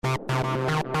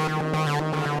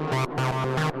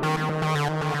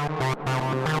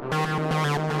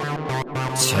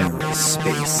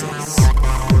TerraSpaces.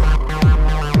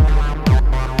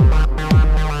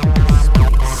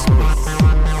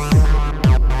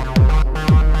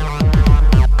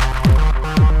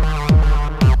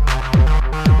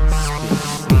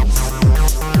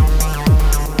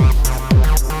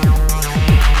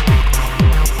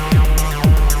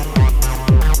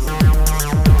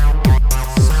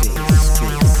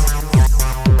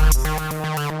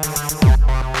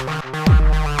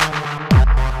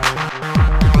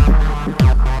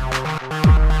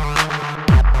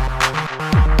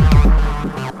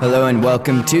 Hello and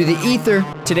welcome to The Ether.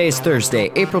 Today is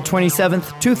Thursday, April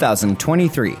 27th,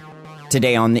 2023.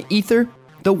 Today on The Ether,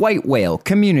 the White Whale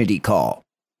Community Call.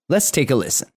 Let's take a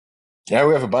listen. Yeah,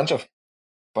 we have a bunch of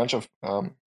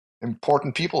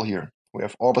important people here. We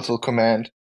have Orbital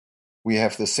Command. We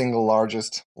have the single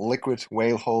largest liquid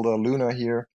whale holder, Luna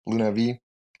here, Luna V.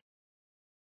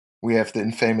 We have the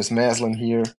infamous Maslin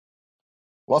here.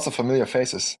 Lots of familiar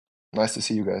faces. Nice to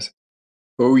see you guys.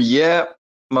 Oh yeah,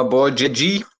 my boy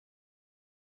JG.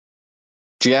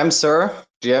 GM, sir.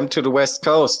 GM to the West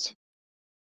Coast.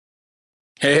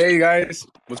 Hey guys,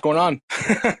 what's going on?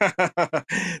 We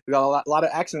got a lot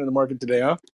of action in the market today,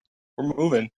 huh? We're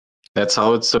moving. That's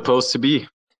how it's supposed to be.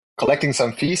 Collecting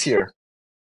some fees here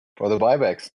for the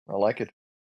buybacks. I like it.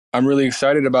 I'm really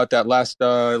excited about that last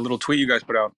little tweet you guys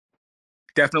put out.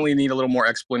 Definitely need a little more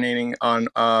explaining on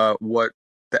what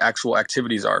the actual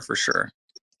activities are for sure.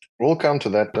 We'll come to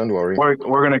that, don't worry. We're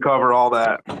going to cover all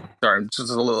that. Sorry, I'm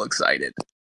just a little excited.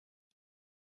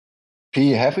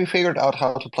 P, have we figured out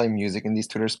how to play music in these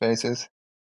Twitter spaces?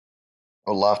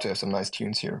 I'd love to have some nice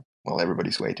tunes here while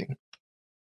everybody's waiting.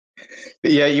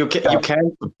 Yeah, you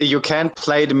can't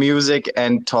play the music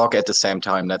and talk at the same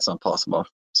time. That's not possible.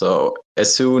 So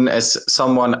as soon as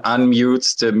someone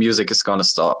unmutes, the music is gonna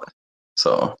stop.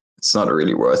 So it's not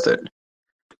really worth it.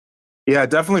 Yeah, it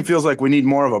definitely feels like we need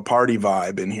more of a party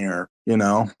vibe in here, you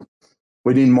know?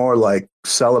 We need more like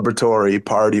celebratory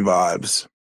party vibes.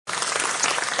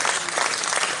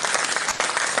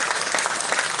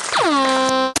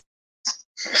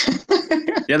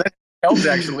 Yeah, that helps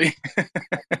actually.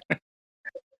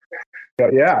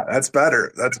 Yeah, that's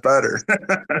better. That's better.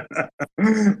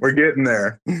 We're getting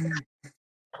there.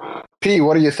 P,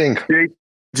 what do you think?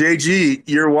 JG,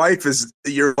 your wife's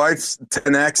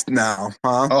 10x now,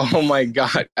 huh? Oh my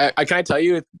god! Can I tell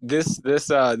you this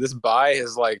buy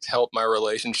has like helped my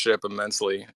relationship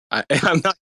immensely. I'm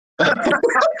not.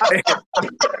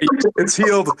 It's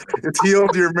healed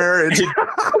your marriage.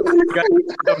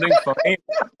 Something funny.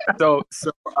 So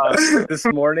this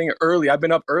morning early, I've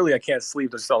been up early. I can't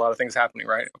sleep. There's still a lot of things happening,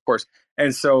 right? Of course.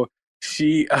 And so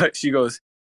she goes,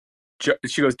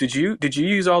 did you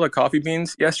use all the coffee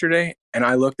beans yesterday? And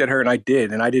I looked at her and I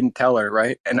did, and I didn't tell her,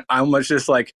 right? And I was just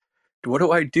like, what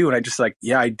do I do? And I just like,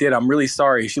 yeah, I did. I'm really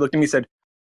sorry. She looked at me and said,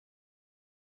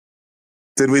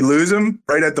 did we lose him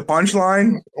right at the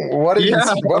punchline? What did she say?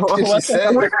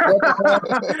 What a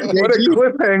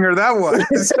cliffhanger that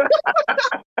was.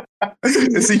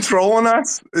 Is he trolling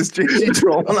us? Is JG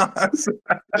trolling us?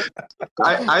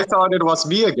 I thought it was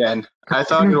me again.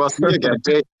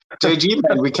 JG,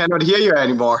 man, we cannot hear you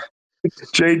anymore.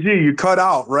 JG, you cut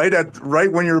out right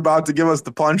when you're about to give us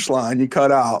the punchline. You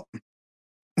cut out.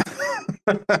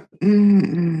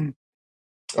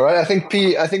 All right, I think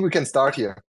we can start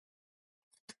here.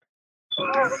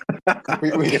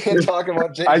 we can talk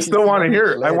about JG. I still want to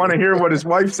hear it. I want to hear what his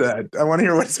wife said. All right,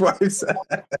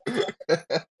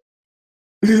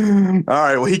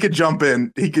 well, he could jump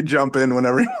in.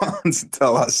 Whenever he wants to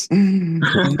tell us.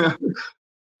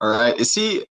 All right. Is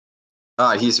he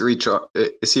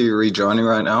rejoining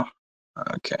right now?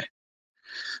 Okay.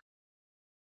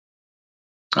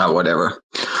 Whatever.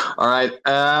 All right.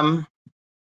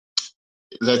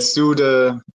 Let's do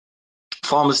the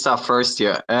formal stuff first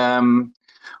here.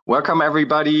 Welcome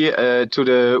everybody to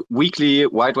the weekly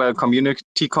White Whale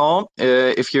Community Call.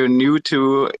 If you're new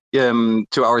to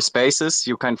our spaces,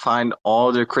 you can find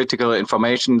all the critical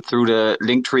information through the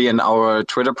link tree in our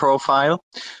Twitter profile.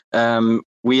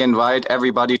 We invite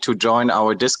everybody to join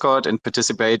our Discord and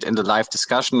participate in the live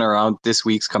discussion around this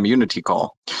week's community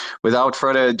call. Without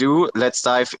further ado, let's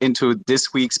dive into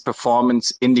this week's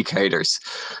performance indicators.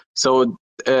 So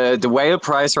the whale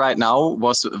price right now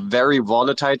was very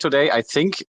volatile today. I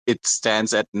think it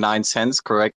stands at 9 cents.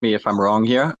 Correct me if I'm wrong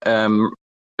here.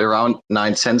 Around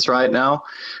 9 cents right now,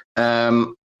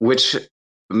 which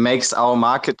makes our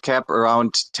market cap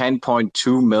around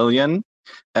 10.2 million.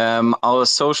 Our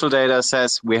social data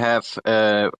says we have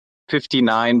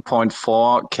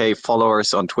 59.4K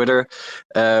followers on Twitter,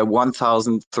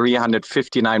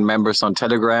 1,359 members on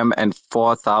Telegram, and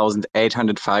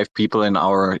 4,805 people in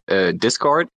our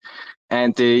Discord.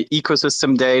 And the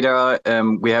ecosystem data,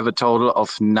 we have a total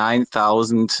of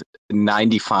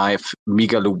 9,095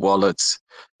 Megaloop wallets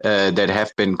that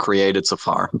have been created so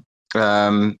far.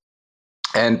 And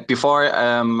before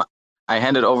I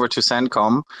hand it over to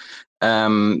Sancom,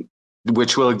 who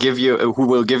will give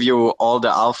you all the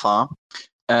alpha,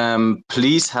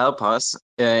 please help us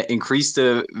increase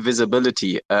the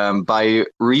visibility by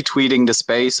retweeting the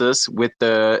spaces with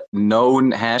the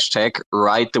known hashtag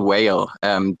 #RideTheWhale.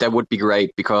 That would be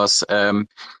great, because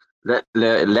let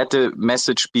the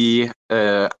message be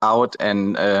out,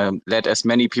 and let as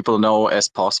many people know as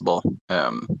possible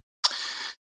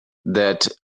that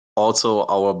also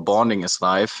our bonding is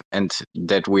live and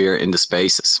that we're in the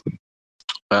spaces.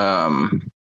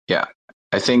 Yeah,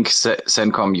 I think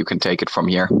Sancom, you can take it from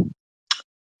here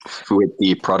with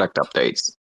the product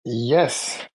updates.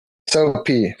 Yes. So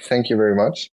P, thank you very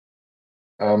much.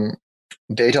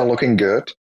 Data looking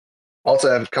good. Also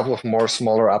have a couple of more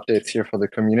smaller updates here for the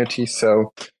community.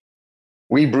 So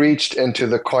we breached into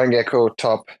the CoinGecko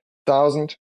top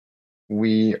 1,000.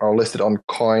 We are listed on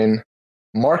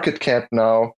CoinMarketCap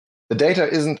now. The data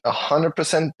isn't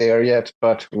 100% there yet,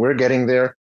 but we're getting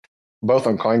there, both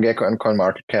on CoinGecko and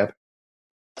CoinMarketCap.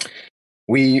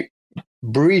 We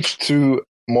breached through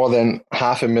more than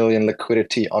 500,000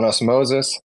 liquidity on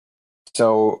Osmosis.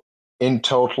 So in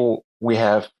total, we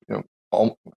have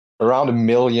around 1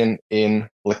 million in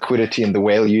liquidity in the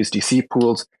Whale USDC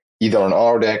pools, either on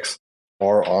our DEX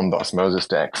or on the Osmosis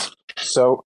DEX.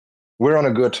 So we're on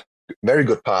a very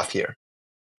good path here.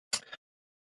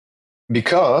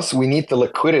 Because we need the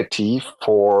liquidity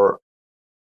for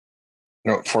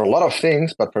a lot of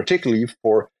things, but particularly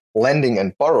for lending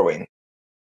and borrowing.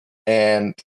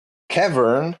 And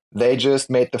Cavern, they just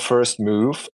made the first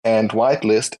move and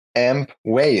whitelist AMP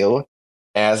Whale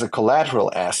as a collateral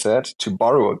asset to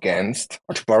borrow against,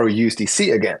 or to borrow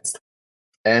USDC against.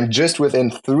 And just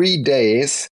within 3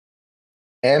 days,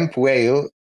 AMP Whale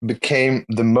became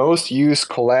the most used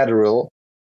collateral,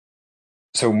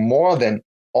 so more than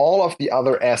all of the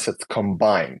other assets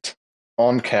combined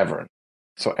on Cavern.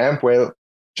 So AMP Whale,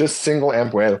 just single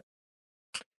AMP Whale,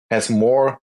 has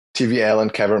more TVL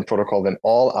and Cavern protocol than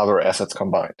all other assets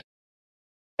combined.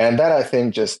 And that, I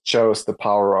think, just shows the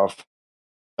power of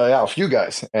you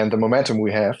guys and the momentum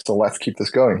we have. So let's keep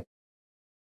this going.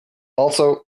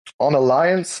 Also, on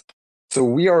Alliance, so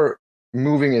we are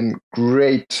moving in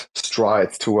great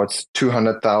strides towards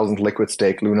 200,000 liquid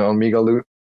stake Luna on Megaloop.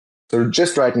 So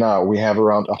just right now, we have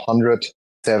around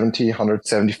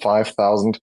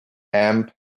 175,000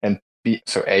 AMP and B,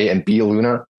 so A and B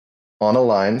Luna on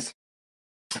Alliance.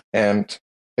 And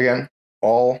again,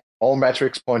 all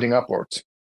metrics pointing upwards.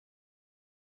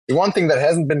 The one thing that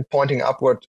hasn't been pointing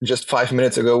upward just 5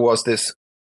 minutes ago was this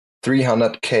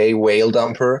 300K whale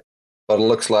dumper, but it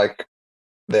looks like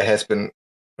there has been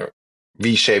a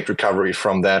V-shaped recovery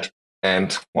from that,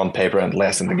 and one paper and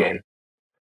less in the game.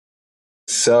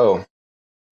 So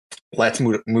let's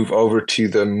move over to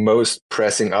the most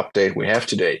pressing update we have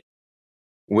today,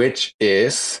 which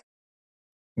is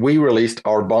we released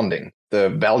our bonding, the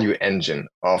value engine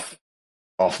of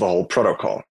the whole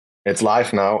protocol. It's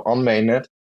live now on mainnet.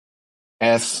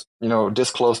 As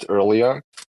disclosed earlier,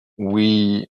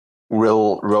 we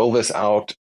will roll this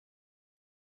out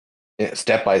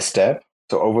step by step,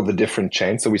 so over the different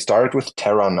chains. So we started with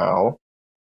Terra now.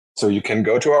 So you can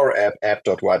go to our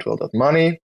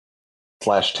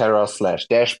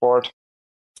app.whitewhale.money/Terra/dashboard.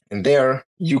 And there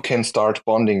you can start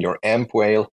bonding your AMP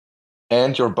Whale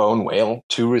and your Bone Whale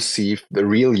to receive the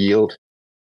real yield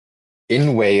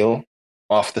in Whale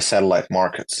of the satellite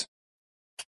markets.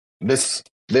 This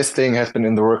thing has been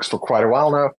in the works for quite a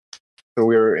while now, so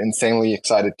we're insanely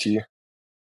excited to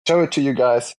show it to you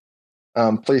guys.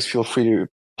 Please feel free to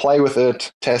play with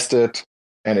it, test it,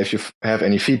 and if you have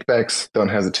any feedbacks, don't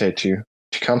hesitate to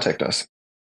contact us.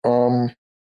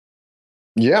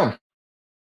 Yeah.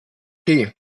 P,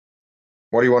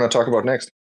 what do you want to talk about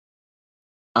next?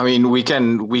 I mean, we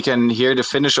can hear the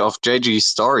finish of JG's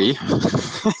story.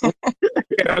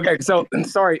 Okay, so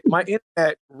sorry, my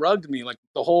internet rugged me, like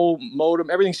the whole modem,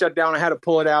 everything shut down. I had to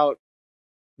pull it out,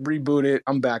 reboot it.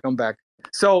 I'm back.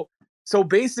 So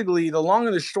basically, the long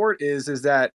and the short is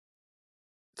that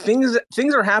things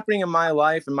are happening in my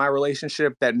life, in my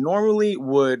relationship, that normally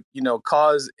would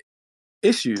cause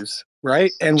issues,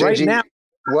 right? And JG, right now,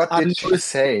 what did she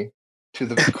say to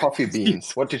the coffee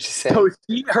beans? What did she say? So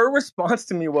her response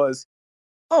to me was,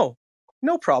 "Oh,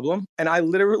 no problem," and I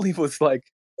literally was like,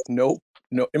 "Nope."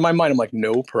 no, in my mind, I'm like,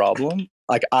 no problem.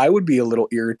 Like I would be a little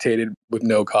irritated with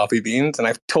no coffee beans, and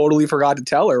I totally forgot to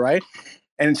tell her, right?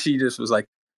 And she just was like,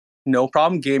 no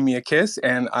problem, gave me a kiss,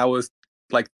 and I was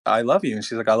like, I love you. And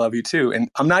she's like, I love you too. And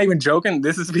I'm not even joking.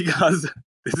 This is because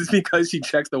she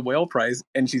checks the whale price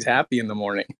and she's happy in the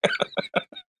morning.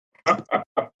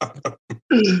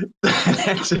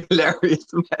 That's hilarious,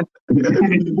 man.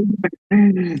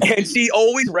 And she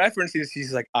always references,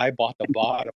 she's like, I bought the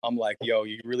bottom. I'm like, yo,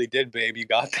 you really did, babe. You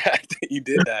got that. You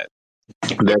did that.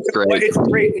 That's great. But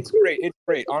it's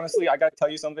great. Honestly, I gotta tell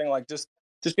you something, like just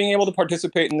being able to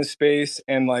participate in this space,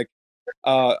 and like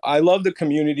I love the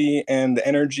community and the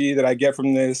energy that I get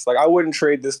from this. Like I wouldn't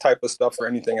trade this type of stuff for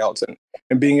anything else,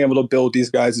 and being able to build these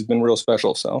guys has been real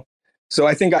special. So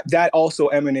I think that also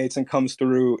emanates and comes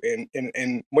through in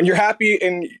when you're happy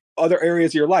in other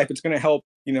areas of your life, it's going to help,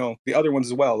 the other ones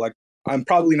as well. Like I'm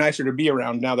probably nicer to be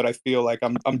around now that I feel like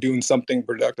I'm doing something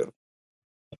productive.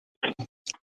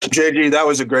 JG, that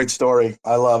was a great story.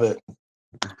 I love it.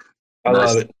 I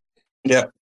love it. Yeah.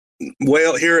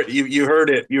 Whale, you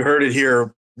heard it. You heard it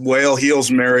here. Whale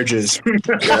heals marriages.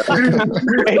 That's a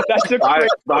great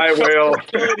Bye, Whale.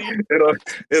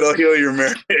 It'll heal your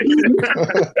marriage.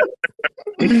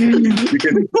 You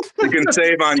can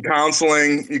save on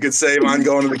counseling. You can save on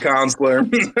going to the counselor.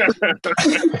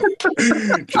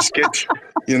 Just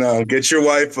get your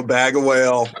wife a bag of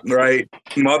whale, right?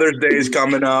 Mother's Day is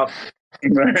coming up.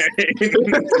 Right.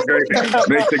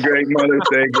 Makes a great Mother's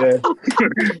Day gift.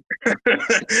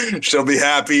 She'll be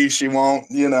happy. She won't,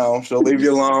 she'll leave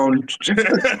you alone.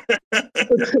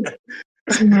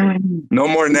 No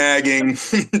more nagging.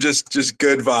 Just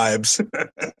good vibes.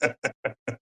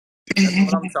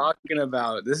 That's what I'm talking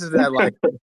about. This is that, like,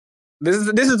 this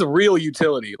is the real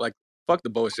utility. Like, fuck the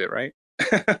bullshit, right?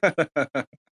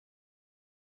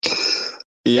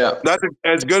 Yeah. That's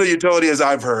as good a utility as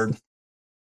I've heard.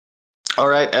 All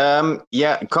right.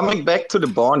 Coming back to the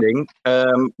bonding,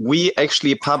 we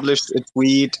actually published a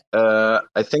tweet,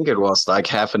 I think it was like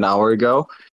half an hour ago.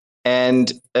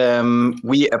 And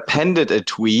we appended a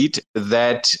tweet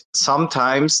that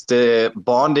sometimes the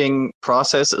bonding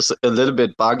process is a little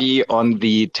bit buggy on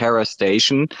the Terra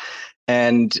station.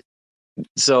 And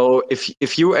so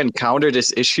if you encounter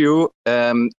this issue,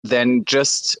 then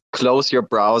just close your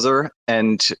browser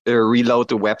and reload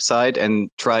the website and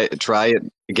try it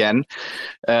again.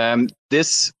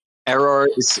 This error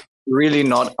is really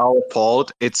not our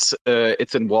fault. It's a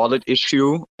wallet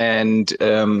issue, and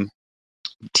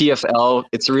TFL,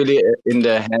 it's really in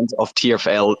the hands of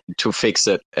TFL to fix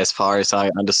it, as far as I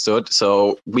understood.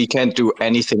 So we can't do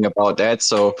anything about that.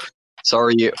 So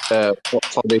sorry for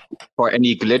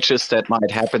any glitches that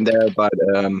might happen there, but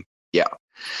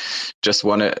just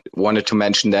wanted to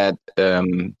mention that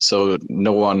so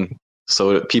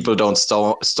people don't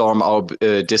storm our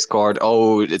Discord.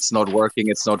 Oh, it's not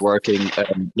working.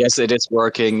 Yes, it is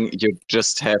working. You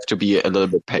just have to be a little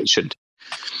bit patient.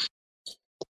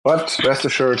 But rest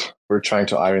assured, we're trying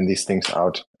to iron these things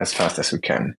out as fast as we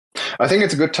can. I think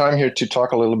it's a good time here to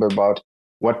talk a little bit about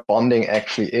what bonding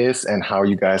actually is and how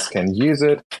you guys can use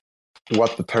it,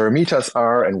 what the parameters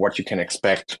are, and what you can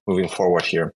expect moving forward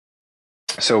here.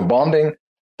 So bonding,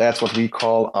 that's what we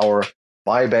call our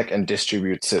buyback and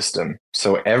distribute system.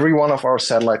 So every one of our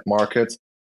satellite markets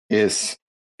is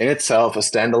in itself a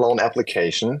standalone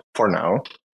application for now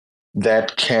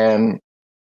that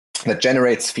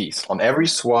generates fees on every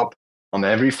swap, on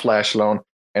every flash loan,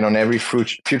 and on every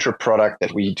future product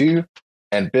that we do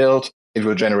and build. It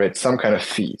will generate some kind of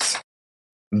fees.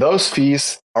 Those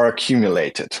fees are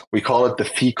accumulated. We call it the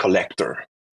fee collector.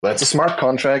 That's a smart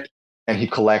contract, and he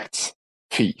collects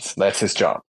fees. That's his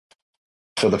job.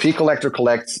 So the fee collector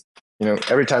collects,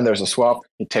 every time there's a swap,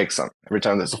 he takes some. Every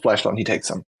time there's a flash loan, he takes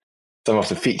some of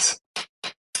the fees.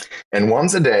 And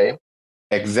once a day,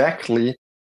 exactly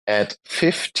at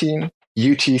 15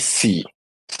 UTC.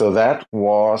 So that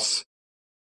was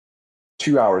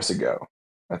 2 hours ago,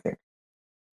 I think.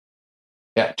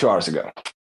 Yeah, 2 hours ago.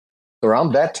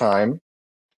 Around that time,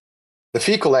 the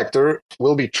fee collector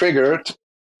will be triggered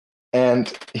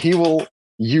and he will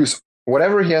use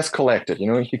whatever he has collected.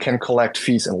 He can collect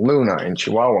fees in Luna, in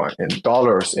Chihuahua, in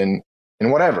dollars, in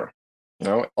whatever.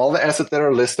 All the assets that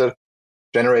are listed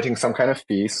generating some kind of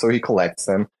fees, so he collects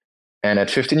them. And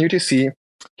at 15 UTC,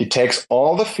 he takes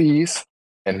all the fees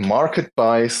and market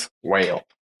buys whale.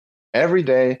 Every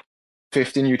day,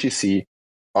 15 UTC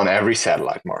on every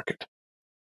satellite market.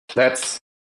 That's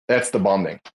the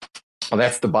bonding.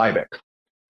 That's the buyback.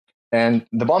 And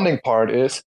the bonding part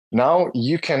is now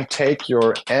you can take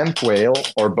your ant whale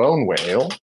or bone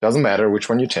whale, doesn't matter which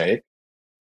one you take,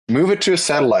 move it to a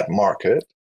satellite market,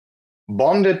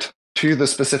 bond it to the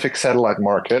specific satellite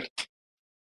market,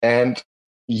 and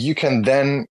you can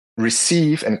then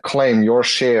receive and claim your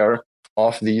share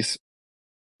of these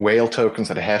whale tokens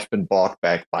that have been bought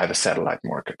back by the satellite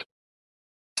market.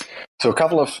 So a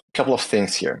couple of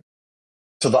things here.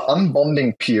 So the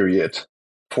unbonding period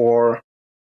for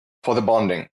the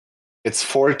bonding, it's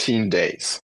 14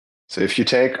 days. So if you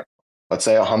take, let's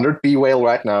say, 100 B whale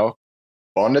right now,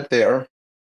 bond it there,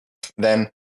 then,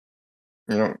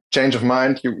 change of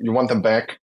mind, you want them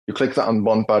back, you click the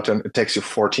unbond button, it takes you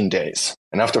 14 days.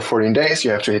 And after 14 days,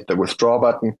 you have to hit the withdraw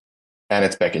button, and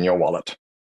it's back in your wallet.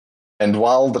 And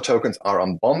while the tokens are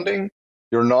unbonding,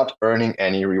 you're not earning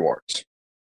any rewards.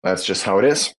 That's just how it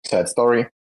is. Sad story.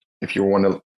 If you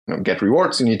want to get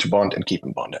rewards, you need to bond and keep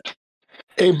them bonded.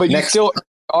 Hey, but you still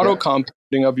auto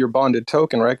compounding of your bonded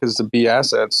token, right? Because it's a B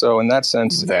asset. So in that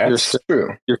sense, that's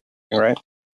true. You're right.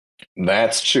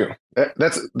 That's true.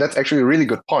 That's actually a really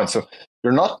good point. So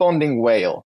you're not bonding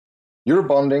whale. You're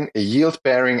bonding a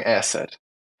yield-bearing asset.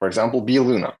 For example, B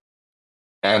Luna.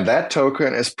 And that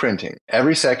token is printing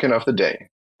every second of the day.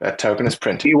 That token is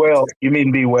printing. B whale. You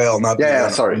mean B whale, not B yeah,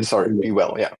 sorry. B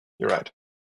whale. Yeah, you're right.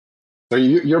 So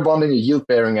you're bonding a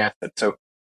yield-bearing asset. So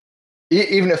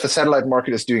even if the satellite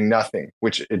market is doing nothing,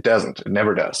 which it doesn't, it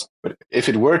never does. But if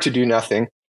it were to do nothing,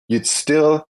 you'd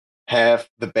still have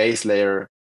the base layer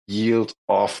yield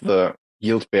of the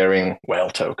yield-bearing whale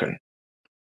token.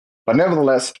 But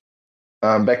nevertheless,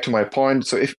 back to my point.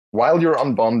 So while you're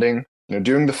unbonding,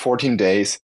 during the 14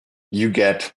 days, you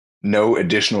get no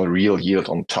additional real yield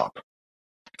on top.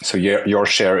 So your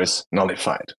share is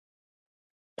nullified.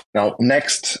 Now,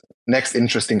 next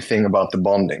interesting thing about the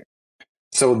bonding.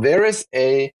 So there is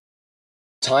a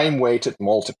time-weighted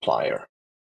multiplier.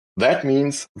 That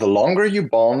means the longer you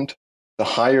bond, the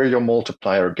higher your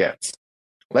multiplier gets.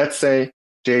 Let's say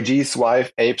JG's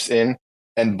wife apes in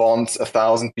and bonds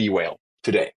 1,000 B whale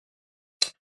today.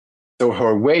 So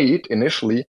her weight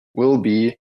initially will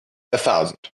be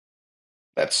 1,000.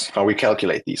 That's how we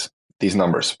calculate these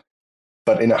numbers.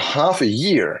 But in a half a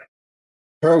year,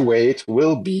 her weight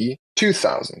will be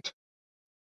 2,000.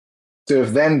 So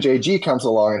if then JG comes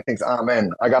along and thinks,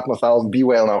 man, I got my 1,000 B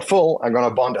whale now full, I'm going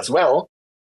to bond as well,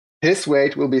 his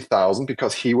weight will be 1,000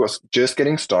 because he was just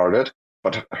getting started,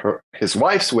 but his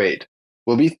wife's weight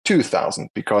will be 2,000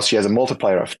 because she has a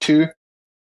multiplier of 2,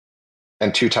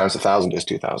 and 2 times 1,000 is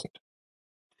 2,000.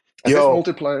 And Yo,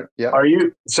 multiplier, yeah. Are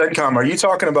you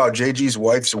talking about JG's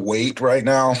wife's weight right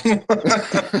now?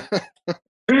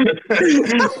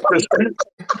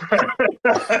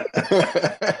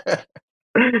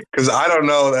 Because I don't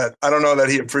know that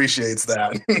he appreciates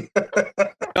that.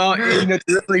 It's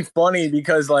really funny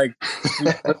because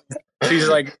she's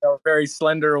like a very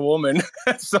slender woman,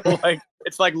 so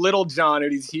it's like Little John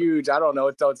and he's huge. I don't know.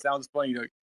 It sounds funny.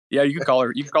 Yeah, you could call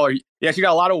her. Yeah, she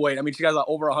got a lot of weight. I mean, she got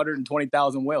over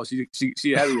 120,000 whales.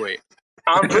 She heavyweight.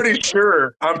 I'm pretty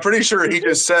sure he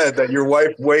just said that your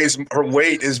wife her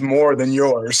weight is more than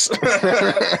yours.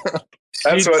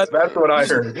 That's what I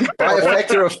heard. By a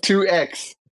factor of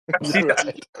 2x.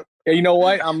 Right. Yeah, you know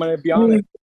what? I'm gonna be honest.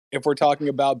 If we're talking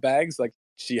about bags,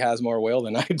 she has more whale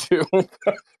than I do.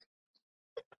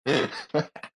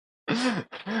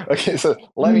 Okay, so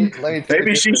let me.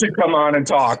 Maybe she should come on and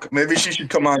talk. Maybe she should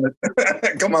come on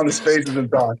the Spaces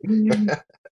and talk.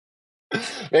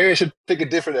 Maybe I should pick a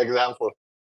different example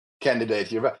candidate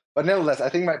here, but nevertheless, I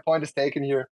think my point is taken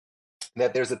here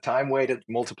that there's a time-weighted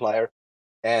multiplier,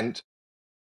 and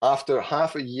after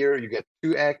half a year you get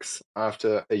 2x.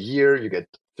 After a year you get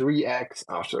 3x.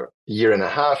 After a year and a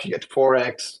half you get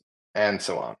 4x, and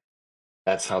so on.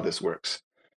 That's how this works.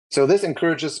 So this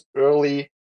encourages early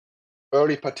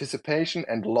participation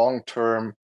and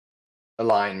long-term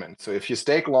alignment. So if you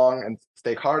stake long and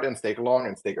stake hard and stake long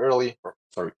and stake early,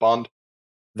 bond,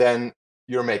 then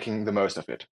you're making the most of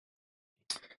it.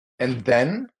 And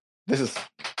then this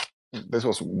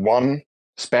was one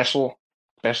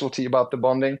specialty about the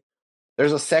bonding.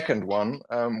 There's a second one,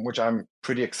 which I'm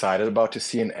pretty excited about to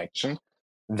see in action.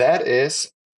 That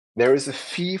is, there is a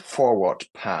fee forward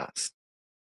pass.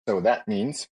 So that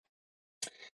means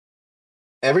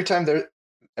every time the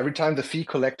fee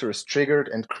collector is triggered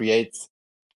and creates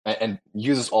and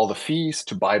uses all the fees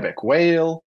to buy back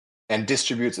whale and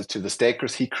distributes it to the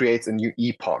stakers, he creates a new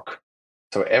epoch.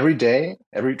 So every day,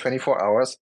 every 24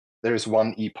 hours, there is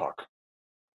one epoch.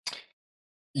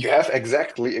 You have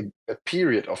exactly a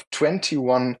period of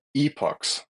 21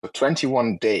 epochs, so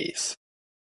 21 days,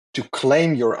 to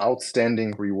claim your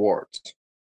outstanding rewards.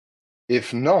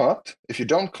 If you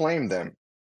don't claim them,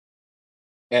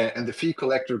 and the fee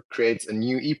collector creates a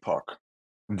new epoch,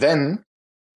 then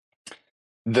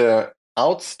the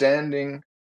outstanding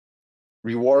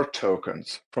reward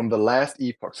tokens from the last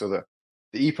epoch, so the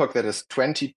epoch that is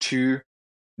 22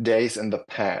 days in the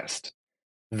past,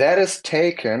 that is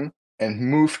taken and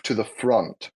moved to the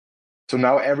front. So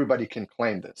now everybody can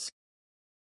claim this.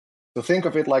 So think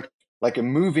of it like a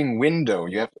moving window.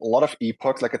 You have a lot of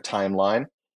epochs, like a timeline,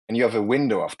 and you have a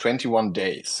window of 21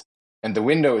 days. And the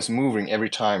window is moving every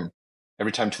time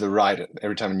to the right,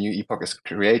 every time a new epoch is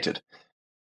created.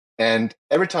 And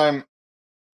every time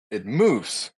it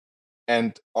moves,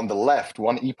 and on the left,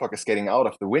 one epoch is getting out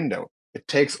of the window, it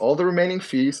takes all the remaining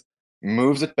fees,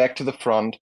 moves it back to the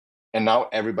front, and now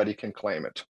everybody can claim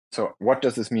it. So what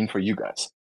does this mean for you guys?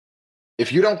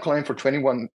 If you don't claim for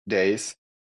 21 days,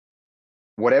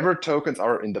 whatever tokens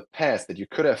are in the past that you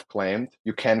could have claimed,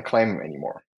 you can't claim them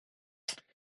anymore.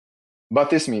 But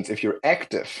this means if you're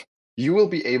active, you will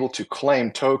be able to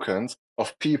claim tokens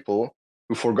of people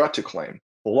who forgot to claim,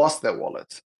 who lost their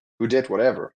wallets, who did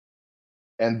whatever.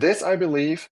 And this, I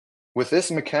believe, with this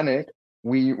mechanic,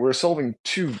 we were solving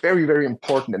two very, very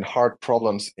important and hard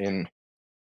problems in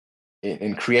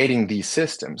creating these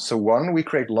systems. So one, we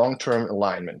create long-term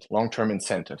alignment, long-term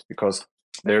incentives, because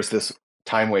there's this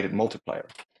time-weighted multiplier.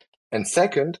 And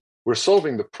second, we're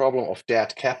solving the problem of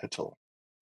dead capital.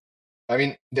 I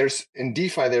mean, in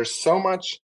DeFi, there's so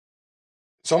much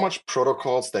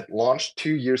protocols that launched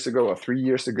 2 years ago or 3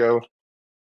 years ago,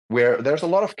 where there's a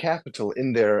lot of capital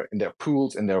in their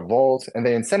pools, in their vaults, and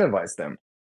they incentivize them.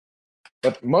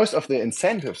 But most of the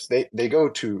incentives, they go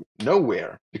to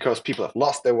nowhere because people have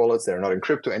lost their wallets, they're not in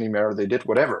crypto anymore, they did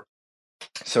whatever.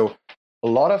 So a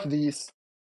lot of these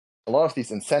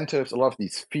incentives, a lot of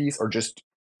these fees are just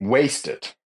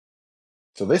wasted.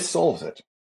 So this solves it.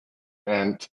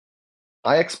 And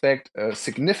I expect a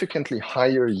significantly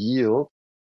higher yield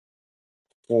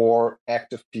for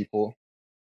active people.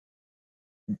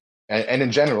 And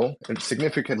in general, a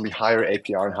significantly higher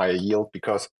APR and higher yield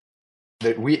because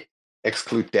we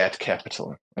exclude dead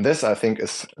capital. And this, I think,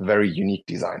 is a very unique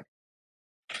design.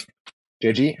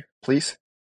 JG, please.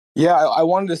 Yeah, I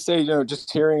wanted to say,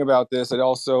 just hearing about this,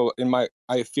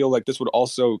 I feel like this would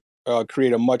also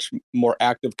create a much more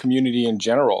active community in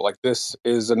general. Like this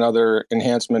is another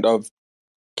enhancement of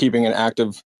keeping an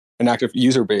active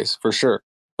user base for sure.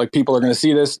 Like people are going to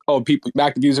see this. Oh,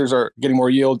 active users are getting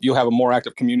more yield. You'll have a more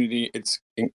active community. It's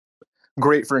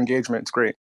great for engagement. It's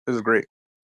great. This is great.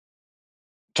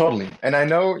 Totally. And I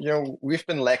know, we've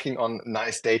been lacking on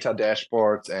nice data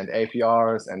dashboards and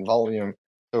APRs and volume.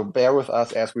 So bear with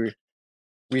us as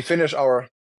we finish our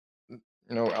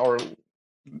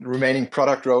remaining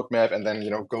product roadmap and then,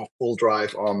 go full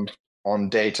drive on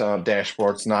data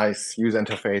dashboards, nice user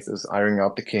interfaces, ironing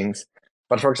out the kinks.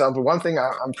 But for example, one thing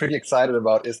I'm pretty excited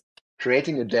about is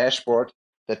creating a dashboard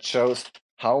that shows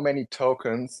how many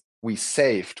tokens we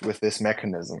saved with this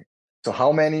mechanism. So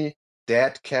how many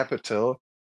dead capital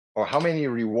or how many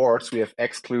rewards we have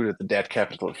excluded the dead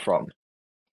capital from.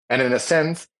 And in a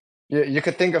sense, you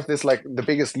could think of this like the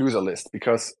Biggest Loser list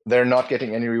because they're not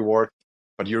getting any reward,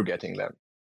 but you're getting them.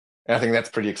 And I think that's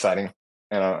pretty exciting.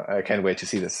 And I can't wait to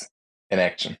see this in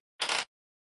action.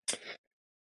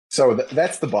 So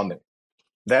that's the bonding.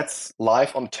 That's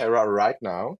live on Terra right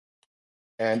now.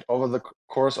 And over the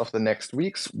course of the next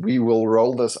weeks, we will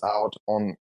roll this out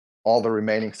on all the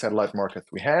remaining satellite markets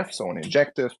we have. So on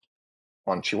Injective,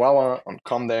 on Chihuahua, on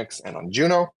Comdex, and on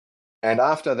Juno. And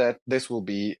after that, this will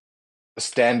be a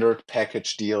standard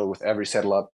package deal with every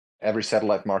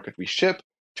satellite market we ship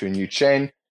to a new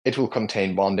chain. It will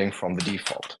contain bonding from the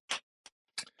default.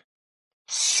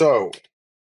 So,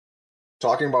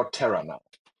 talking about Terra now.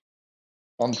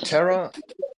 On Terra,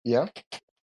 yeah?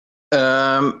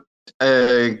 Are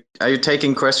you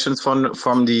taking questions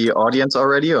from the audience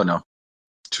already or no?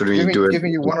 Should we do it? Give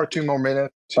me 1 or 2 more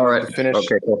minutes to finish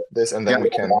this, and then we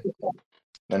can.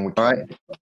 All right.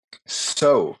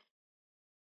 So,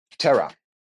 Terra.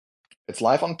 It's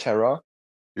live on Terra.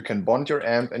 You can bond your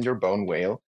AMP and your Bone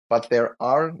Whale, but there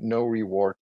are no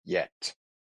rewards yet.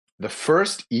 The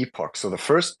first epoch, so the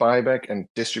first buyback and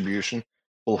distribution,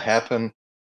 will happen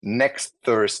next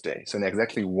Thursday, so in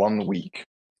exactly 1 week.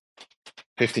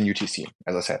 15 UTC,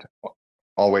 as I said.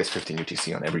 Always 15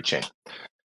 UTC on every chain.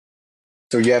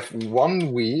 So you have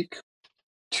 1 week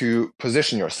to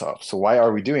position yourself. So why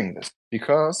are we doing this?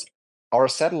 Because our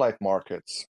satellite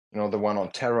markets, the one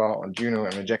on Terra, on Juno,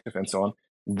 and Injective, and so on,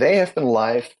 they have been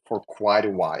live for quite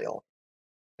a while.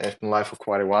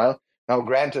 Now,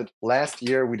 granted, last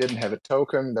year we didn't have a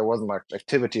token. There wasn't much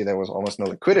activity. There was almost no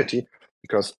liquidity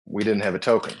because we didn't have a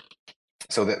token.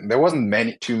 So there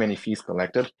wasn't too many fees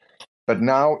collected. But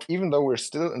now, even though we're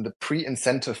still in the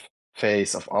pre-incentive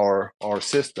phase of our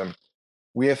system,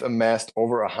 we have amassed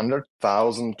over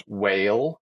 100,000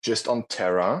 whale just on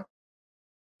Terra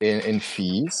in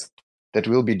fees that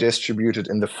will be distributed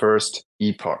in the first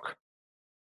epoch.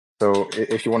 So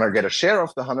if you want to get a share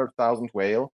of the 100,000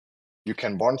 whale, you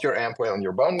can bond your amp whale and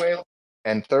your bone whale.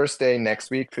 And Thursday next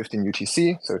week, 15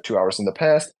 UTC, so 2 hours in the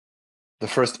past, the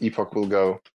first epoch will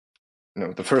go,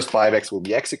 the first buybacks will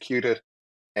be executed,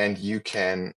 and you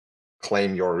can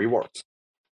claim your rewards.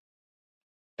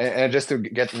 And just to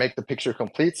make the picture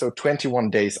complete, so 21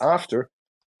 days after,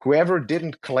 whoever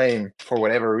didn't claim for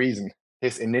whatever reason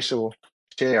his initial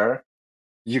share,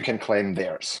 you can claim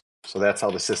theirs. So that's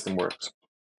how the system works.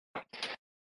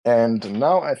 And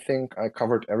now I think I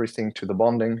covered everything to the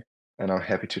bonding, and I'm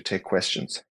happy to take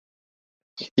questions.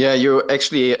 Yeah, you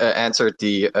actually answered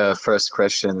the first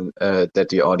question that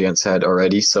the audience had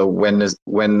already. So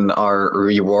when are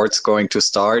rewards going to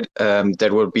start? That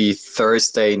will be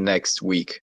Thursday next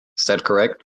week. Is that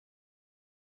correct?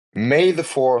 May the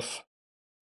 4th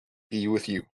be with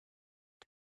you.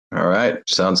 All right,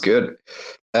 sounds good.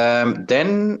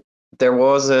 Then there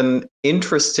was an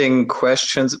interesting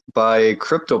question by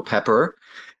Crypto Pepper.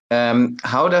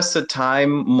 How does the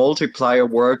time multiplier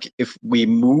work if we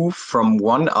move from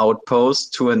one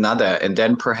outpost to another and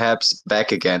then perhaps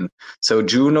back again? So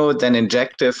Juno, then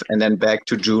Injective, and then back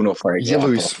to Juno, for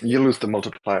example. You lose the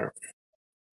multiplier.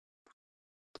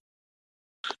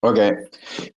 Okay.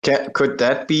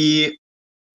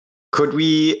 Could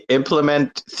we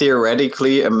implement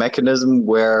theoretically a mechanism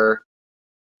where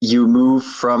you move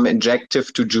from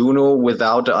Injective to Juno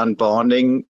without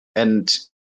unbonding and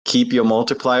keep your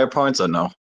multiplier points, or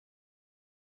no?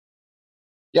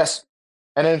 Yes.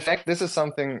 And in fact, this is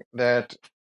something that,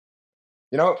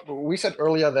 we said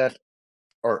earlier that,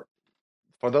 or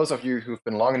for those of you who've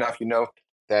been long enough, you know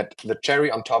that the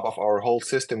cherry on top of our whole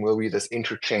system will be this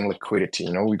interchain liquidity.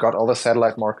 We got all the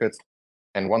satellite markets,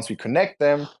 and once we connect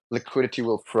them, liquidity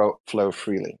will flow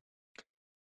freely.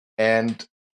 And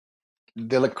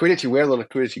the liquidity, where the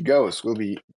liquidity goes, will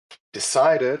be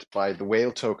decided by the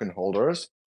whale token holders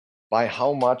by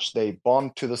how much they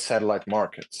bond to the satellite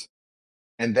markets.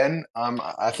 And then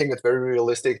I think it's very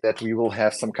realistic that we will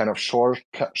have some kind of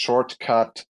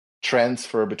shortcut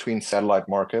transfer between satellite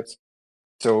markets.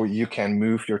 So you can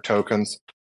move your tokens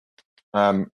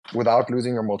without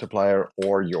losing your multiplier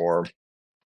or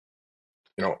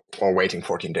or waiting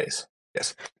 14 days.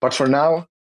 Yes. But for now,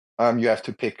 you have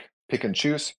to pick and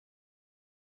choose.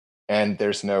 And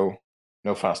there's no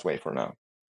fast way for now.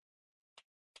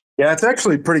 Yeah, it's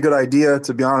actually a pretty good idea,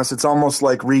 to be honest. It's almost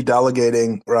like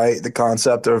redelegating, right? The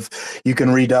concept of you can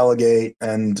redelegate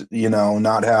and,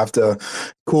 not have to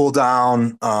cool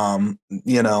down. I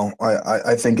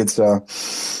think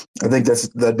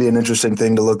that'd be an interesting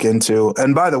thing to look into.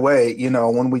 And by the way,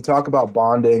 when we talk about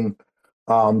bonding,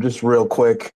 just real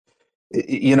quick,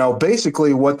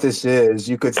 basically what this is,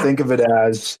 you could think of it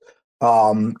as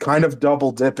kind of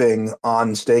double dipping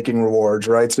on staking rewards,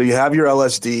 right? So you have your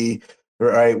LSD,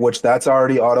 right, which that's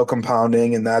already auto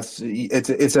compounding, and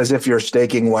it's as if you're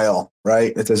staking whale,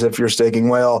 right? It's as if you're staking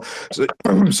whale.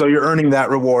 So you're earning that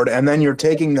reward, and then you're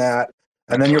taking that,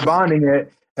 and then you're bonding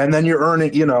it, and then you're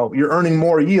earning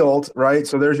more yield, right?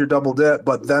 So there's your double dip.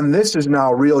 But then this is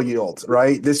now real yield,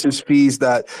 right? This is fees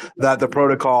that the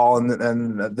protocol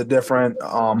and the different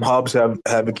hubs have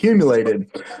accumulated.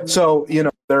 So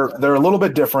they're a little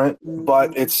bit different,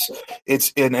 but it's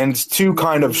two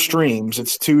kind of streams.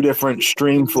 It's two different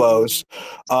stream flows.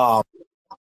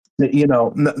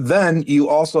 Then you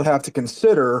also have to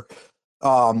consider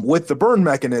with the burn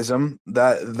mechanism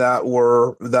that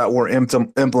we're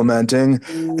implementing,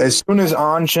 as soon as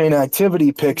on-chain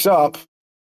activity picks up,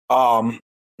 the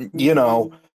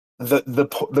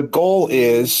goal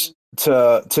is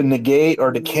to negate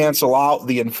or to cancel out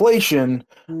the inflation,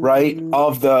 right,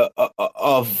 of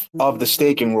the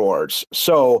staking rewards.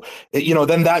 So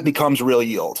then that becomes real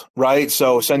yield, right?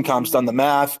 So CENTCOM's done the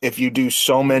math. If you do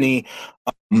so many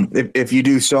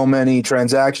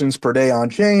transactions per day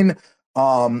on chain,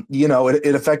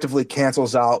 it effectively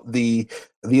cancels out the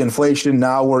inflation.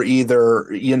 Now we're either,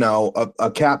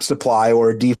 a cap supply or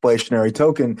a deflationary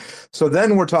token. So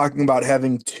then we're talking about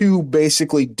having two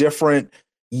basically different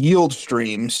yield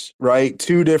streams, right?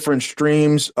 Two different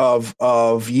streams of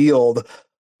yield,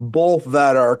 both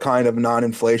that are kind of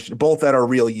non-inflation, both that are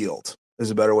real yield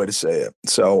is a better way to say it.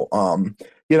 So,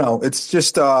 it's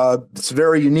just it's a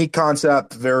very unique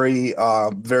concept, very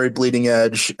bleeding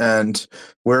edge, and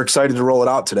we're excited to roll it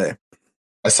out today.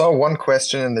 I saw one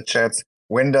question in the chats.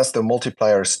 When does the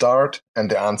multiplier start?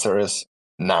 And the answer is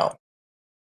now.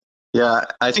 Yeah,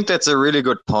 I think that's a really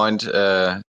good point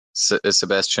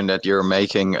Sebastian, that you're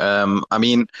making. I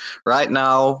mean, right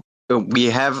now we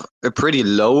have a pretty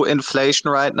low inflation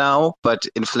right now, but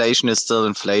inflation is still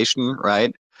inflation,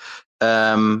 right?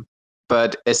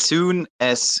 But as soon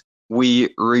as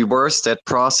we reverse that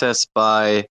process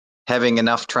by having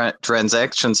enough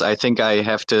transactions, I think I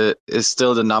have to, is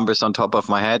still the numbers on top of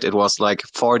my head. It was like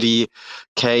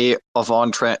 40K of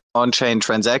on-chain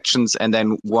transactions and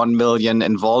then 1 million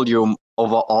in volume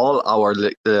over all our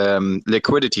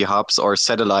liquidity hubs or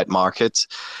satellite markets.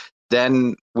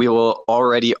 Then we will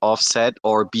already offset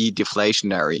or be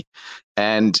deflationary.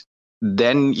 And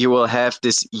then you will have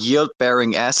this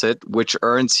yield-bearing asset, which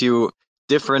earns you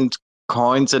different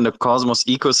coins in the Cosmos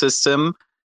ecosystem,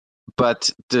 but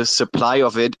the supply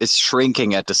of it is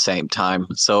shrinking at the same time.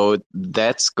 So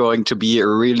that's going to be a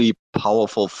really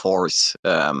powerful force.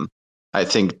 I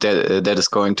think that is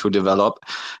going to develop.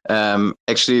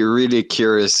 Actually, really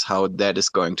curious how that is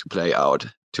going to play out,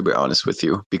 to be honest with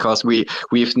you, because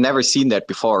we've never seen that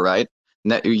before, right?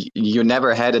 You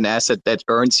never had an asset that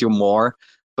earns you more,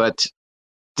 but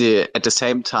at the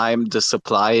same time, the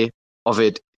supply of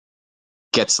it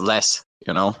gets less,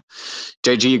 you know.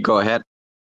 JG, go ahead.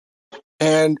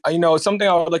 And, you know, something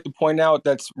I would like to point out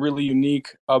that's really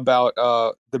unique about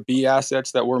the B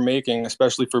assets that we're making,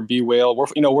 especially for B Whale.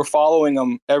 We're following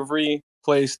them every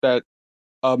place that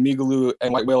Migaloo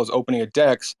and White Whale is opening a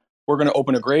DEX. We're going to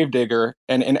open a Gravedigger.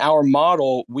 And in our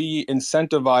model, we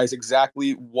incentivize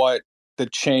exactly what the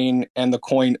chain and the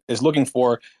coin is looking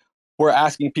for. We're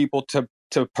asking people to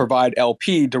provide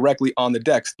LP directly on the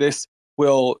DEX. This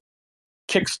will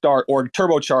kickstart or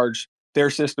turbocharge their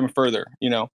system further, you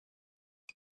know.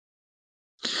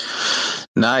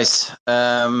 Nice.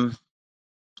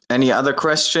 Any other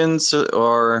questions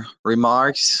or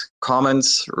remarks,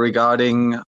 comments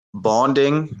regarding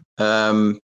bonding?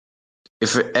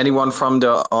 If anyone from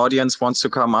the audience wants to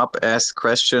come up, ask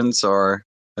questions or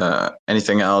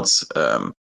anything else,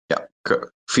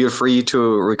 feel free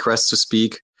to request to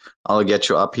speak. I'll get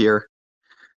you up here.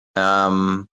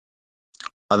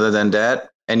 Other than that,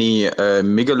 any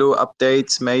Migaloo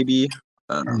updates maybe?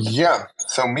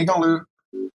 So Migaloo,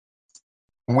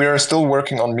 we're still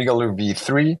working on Migaloo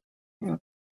V3,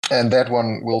 and that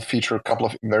one will feature a couple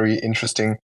of very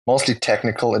interesting, mostly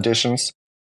technical additions.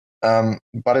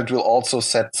 But it will also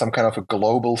set some kind of a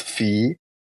global fee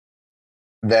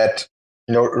that,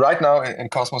 right now in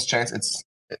Cosmos chains, it's,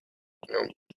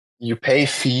 you pay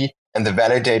fee and the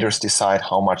validators decide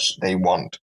how much they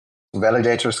want.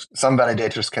 Some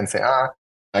validators can say,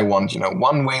 I want,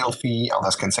 1 whale fee.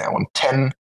 Others can say, I want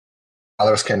 10.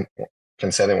 Others can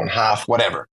say they want half,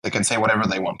 whatever. They can say whatever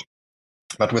they want.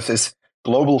 But with this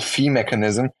global fee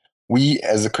mechanism, we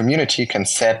as a community can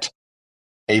set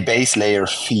a base layer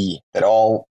fee that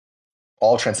all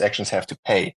transactions have to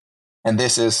pay. And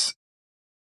this is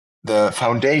the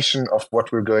foundation of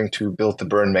what we're going to build the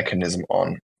burn mechanism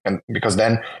on. And because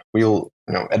then we'll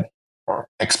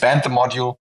expand the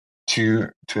module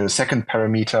to a second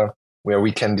parameter where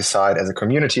we can decide as a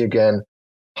community again,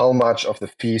 how much of the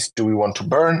fees do we want to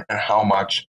burn and how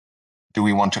much do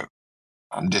we want to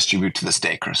distribute to the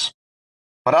stakers.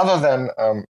 But other than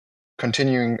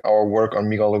continuing our work on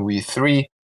Migaloo V3,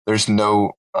 there's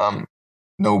no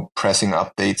pressing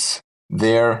updates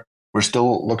there. We're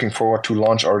still looking forward to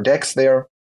launch our DEX there.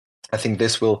 I think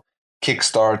this will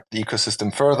kickstart the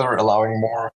ecosystem further, allowing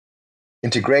more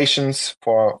integrations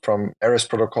from Eris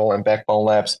Protocol and Backbone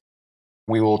Labs.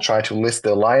 We will try to list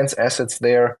the Alliance assets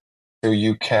there, so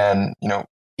you can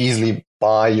easily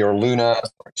buy your Luna,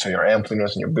 so your AMP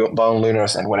Lunas and your Bone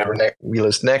Lunas and whatever we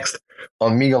list next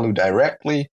on Migaloo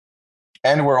directly.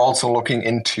 And we're also looking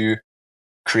into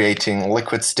creating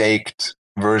liquid staked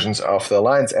versions of the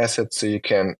Alliance assets, so you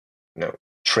can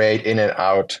trade in and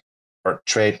out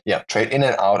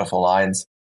of Alliance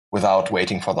without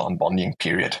waiting for the unbonding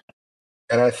period.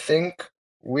 And I think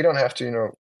we don't have to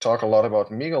talk a lot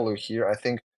about Migaloo here. I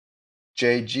think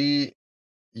JG,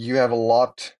 you have a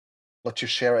lot to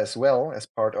share as well as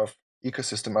part of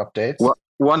ecosystem updates. Well,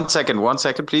 one second,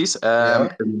 please.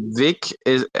 Vic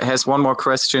has one more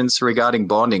question regarding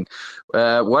bonding.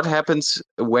 What happens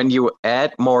when you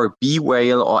add more B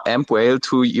whale or AMP whale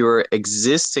to your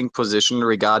existing position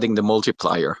regarding the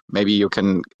multiplier? Maybe you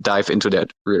can dive into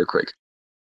that really quick.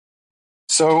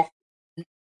 So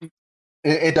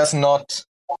it does not.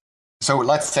 So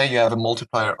let's say you have a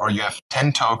multiplier, or you have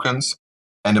 10 tokens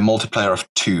and a multiplier of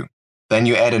 2. Then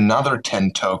you add another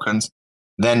 10 tokens,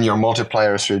 then your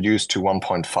multiplier is reduced to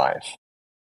 1.5.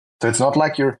 So it's not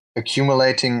like you're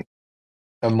accumulating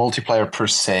a multiplier per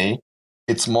se.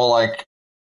 It's more like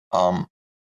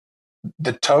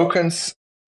the tokens.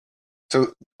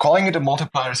 So calling it a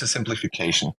multiplier is a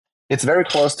simplification. It's very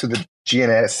close to the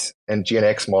GNS and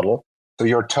GNX model. So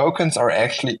your tokens are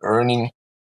actually earning.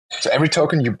 So every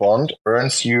token you bond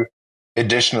earns you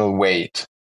additional weight.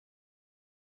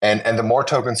 And the more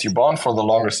tokens you bond for the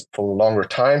longer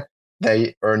time,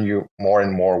 they earn you more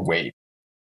and more weight.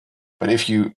 But if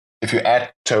you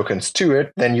add tokens to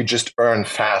it, then you just earn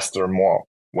faster more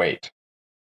weight.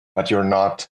 But you're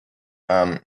not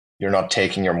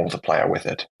taking your multiplier with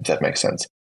it, if that makes sense.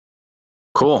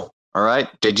 Cool. All right,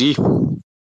 JG.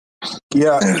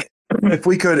 Yeah,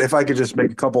 if I could just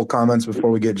make a couple comments before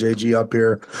we get JG up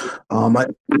here. I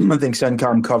think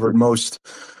CENTCOM covered most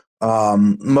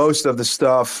of the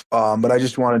stuff, but I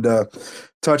just wanted to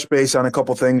touch base on a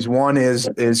couple things. One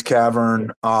is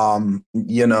Cavern.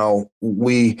 We've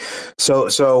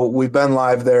been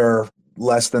live there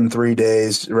less than 3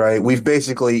 days, right? We've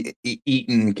basically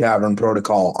eaten Cavern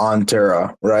Protocol on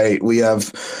Terra, right? We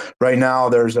have right now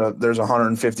there's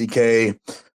 150K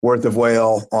worth of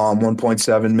whale,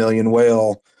 1.7 million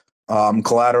whale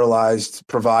collateralized,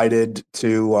 provided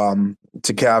to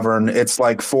Cavern. It's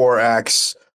like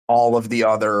 4x all of the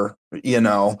other,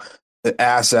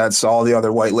 assets, all the other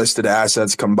whitelisted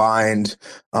assets combined.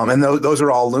 And those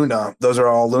are all Luna. Those are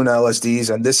all Luna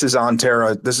LSDs. And this is on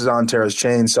Terra. This is on Terra's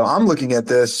chain. So I'm looking at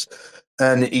this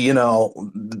and,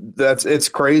 it's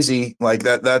crazy. Like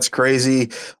that's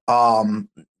crazy. I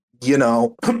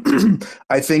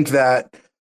think that,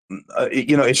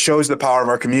 it shows the power of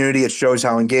our community. It shows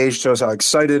how engaged, shows how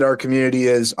excited our community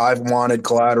is. I've wanted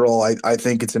collateral. I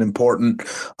think it's an important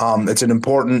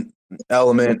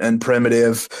element and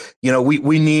primitive.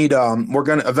 We need we're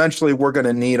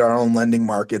gonna need our own lending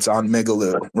markets on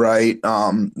Migaloo, right?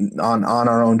 On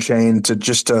our own chain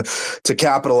to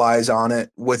capitalize on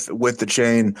it with the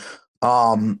chain.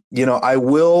 I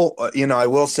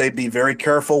will say be very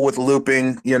careful with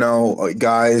looping,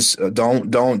 guys,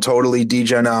 don't totally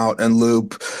degen out and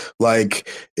loop. Like,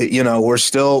 we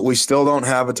still don't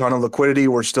have a ton of liquidity.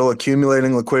 We're still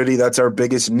accumulating liquidity. That's our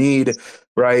biggest need,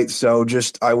 right? So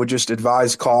I would just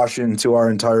advise caution to our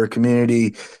entire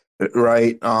community,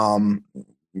 right?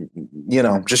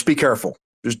 Just be careful.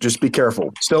 Just be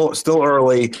careful. Still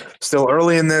early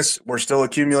in this. We're still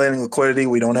accumulating liquidity.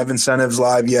 We don't have incentives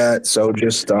live yet. So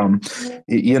just,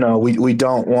 we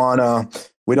don't want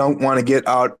to get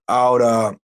out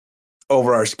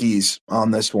over our skis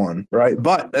on this one. Right.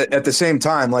 But at the same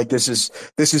time, like this is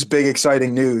big,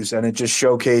 exciting news. And it just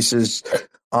showcases,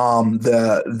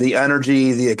 the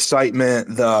energy, the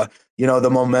excitement, the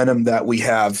momentum that we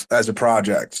have as a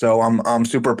project. So I'm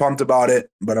super pumped about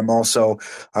it, but I'm also,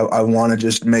 I want to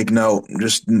just make note,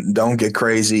 just don't get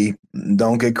crazy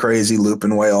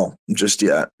looping whale just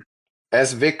yet.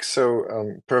 As Vic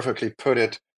so perfectly put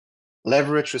it,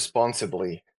 leverage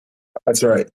responsibly. That's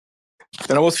right.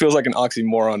 It almost feels like an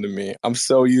oxymoron to me. I'm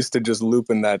so used to just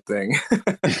looping that thing.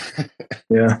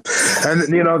 Yeah. And,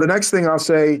 the next thing I'll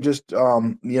say, just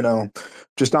on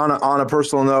a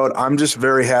personal note, I'm just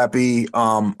very happy.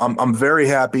 I'm very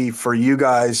happy for you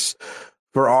guys,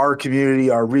 for our community,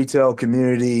 our retail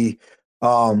community,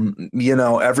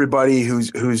 everybody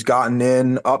who's gotten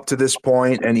in up to this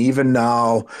point. And even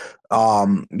now,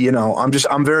 I'm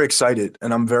very excited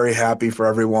and I'm very happy for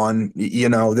everyone.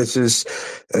 This is,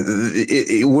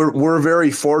 we're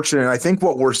very fortunate. I think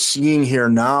what we're seeing here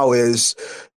now is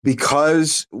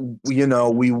because,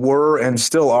 we were and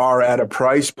still are at a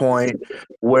price point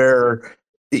where,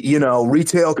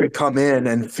 retail could come in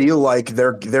and feel like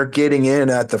they're getting in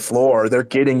at the floor. They're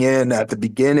getting in at the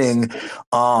beginning.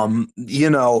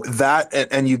 That,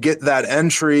 and you get that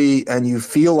entry and you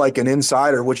feel like an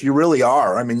insider, which you really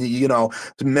are. I mean,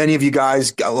 many of you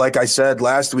guys, like I said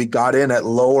last week, got in at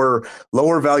lower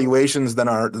valuations than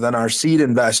our seed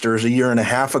investors a year and a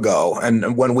half ago.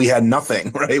 And when we had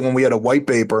nothing, right? When we had a white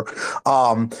paper.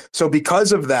 So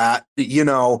because of that, you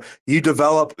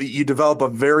develop a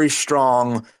very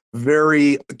strong,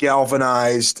 very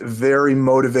galvanized, very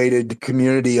motivated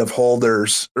community of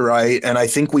holders, right? And I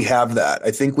think we have that.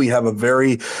 I think we have a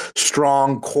very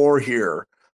strong core here,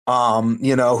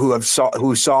 who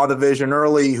saw the vision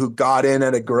early, who got in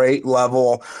at a great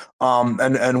level,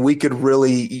 and we could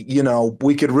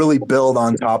really build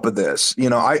on top of this.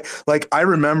 I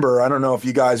remember, I don't know if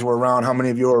you guys were around, how many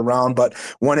of you were around, but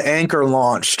when Anchor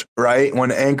launched, right?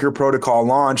 When Anchor Protocol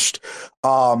launched,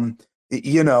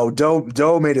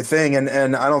 Doe made a thing,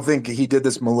 and I don't think he did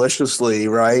this maliciously,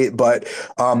 right? But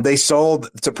they sold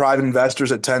to private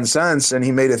investors at 10 cents, and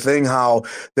he made a thing how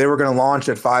they were going to launch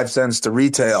at 5 cents to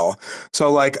retail.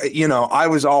 So, like, I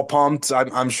was all pumped.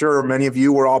 I'm sure many of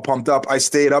you were all pumped up. I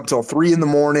stayed up till 3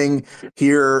 a.m.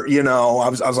 here. I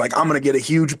was like, I'm going to get a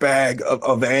huge bag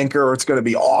of Anchor. It's going to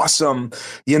be awesome,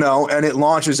 and it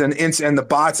launches, and the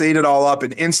bots ate it all up,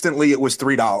 and instantly it was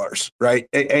 $3, right?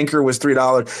 Anchor was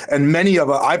 $3, and many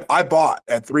of I bought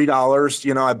at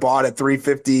 $3. I bought at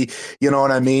 $3.50. You know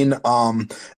what I mean?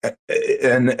 And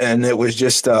it was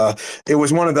just it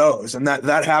was one of those, and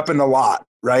that happened a lot.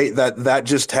 Right. That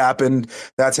just happened.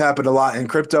 That's happened a lot in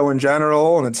crypto in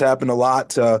general. And it's happened a lot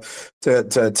to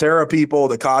Terra people,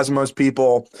 the Cosmos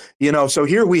people, so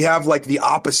here we have like the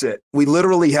opposite. We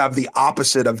literally have the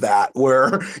opposite of that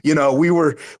where,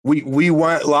 we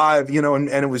went live, and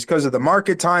it was because of the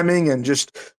market timing and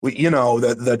just,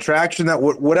 the traction that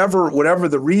whatever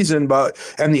the reason,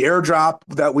 and the airdrop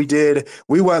that we did,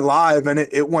 we went live and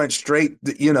it went straight,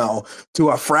 to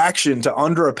a fraction, to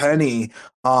under a penny.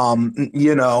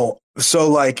 So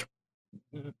like,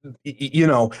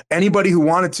 anybody who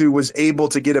wanted to was able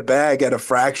to get a bag at a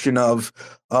fraction of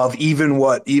even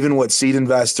what seed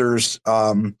investors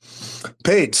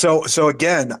paid. So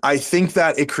again, I think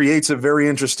that it creates a very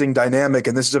interesting dynamic,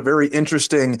 and this is a very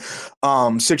interesting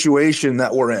situation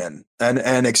that we're in,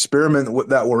 and experiment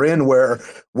that we're in, where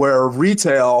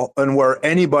retail and where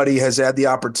anybody has had the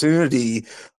opportunity,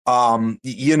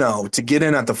 to get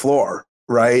in at the floor.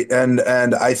 Right. And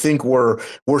I think we're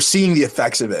seeing the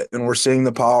effects of it, and we're seeing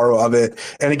the power of it.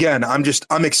 And again, I'm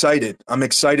excited. I'm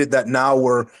excited that now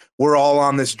we're all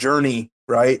on this journey,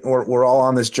 right? We're all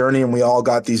on this journey, and we all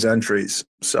got these entries.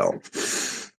 So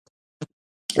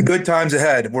good times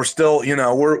ahead. We're still,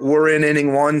 we're in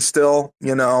inning one still.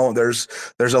 There's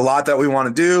a lot that we want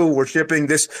to do. We're shipping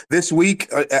this week.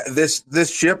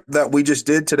 This ship that we just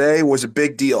did today was a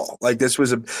big deal. Like, this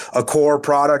was a core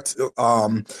product,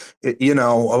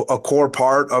 a core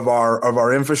part of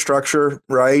our infrastructure,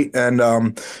 right? And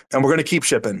we're gonna keep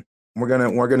shipping.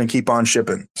 We're gonna keep on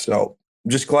shipping. So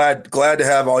just glad to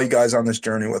have all you guys on this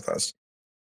journey with us.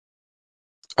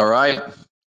 All right,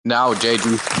 now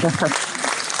JG.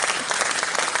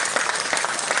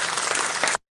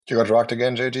 You got rocked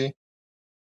again, JG?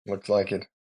 Looks like it.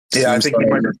 Yeah, I think we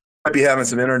might be having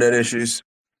some internet issues.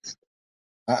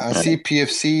 I see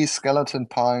PFC, Skeleton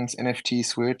Punks, NFT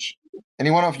Switch. Any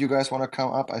one of you guys want to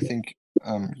come up? I think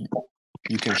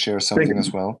you can share something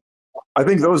as well. I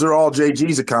think those are all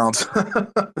JG's accounts,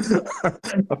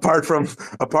 apart from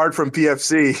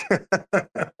PFC.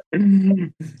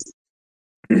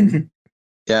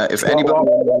 Yeah, if anybody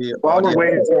while we're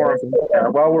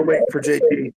waiting for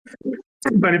JG,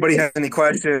 if anybody has any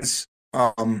questions,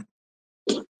 feel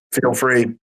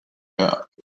free. Yeah,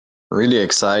 really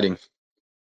exciting.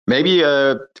 Maybe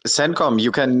Sencom,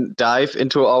 you can dive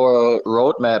into our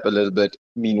roadmap a little bit.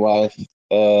 Meanwhile,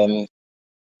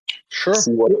 sure.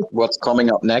 See what's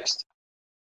coming up next.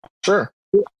 Sure.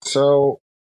 So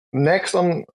next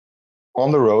on the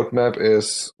roadmap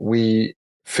is we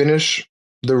finish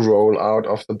the rollout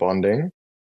of the bonding.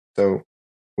 So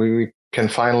we can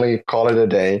finally call it a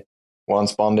day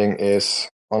once bonding is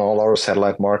on all our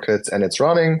satellite markets and it's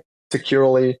running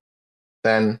securely.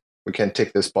 Then we can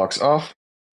tick this box off.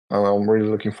 I'm really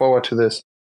looking forward to this.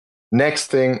 Next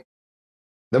thing,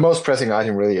 the most pressing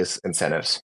item really is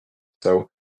incentives. So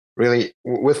really,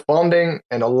 with bonding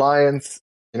and alliance,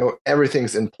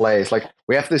 everything's in place. Like,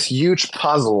 we have this huge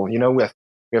puzzle. We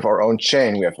have our own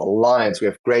chain. We have alliance. We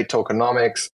have great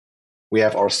tokenomics. We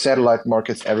have our satellite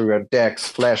markets everywhere: DEX,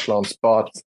 flash loans,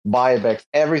 bots, buybacks.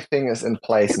 Everything is in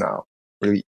place now.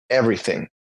 Really, everything.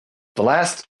 The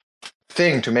last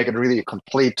thing to make it really a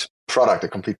complete product, a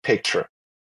complete picture,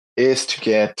 is to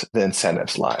get the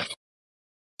incentives live.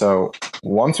 So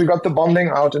once we got the bonding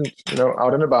out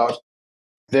and about,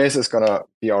 this is gonna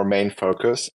be our main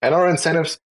focus. And our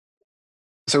incentives,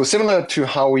 so similar to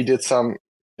how we did some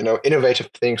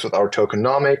innovative things with our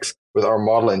tokenomics, with our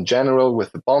model in general,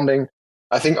 with the bonding,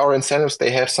 I think our incentives, they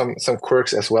have some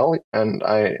quirks as well, and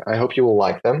I hope you will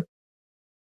like them.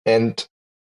 And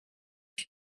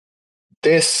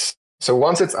so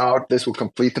once it's out, this will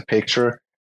complete the picture.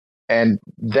 And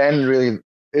then really,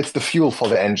 it's the fuel for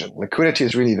the engine. Liquidity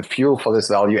is really the fuel for this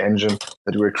value engine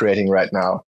that we're creating right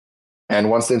now. And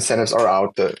once the incentives are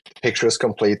out, the picture is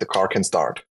complete, the car can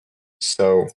start.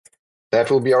 So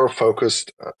that will be our focus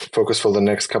for the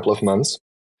next couple of months.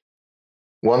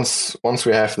 Once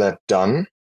we have that done,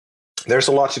 there's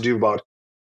a lot to do about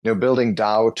building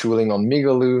DAO tooling on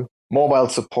Migaloo, mobile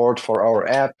support for our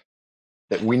app,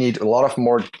 that we need a lot of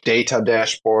more data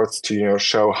dashboards to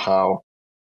show how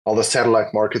all the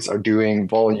satellite markets are doing,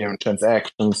 volume,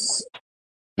 transactions.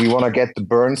 We want to get the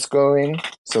burns going.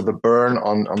 So the burn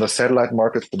on the satellite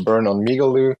markets, the burn on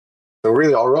Migaloo. So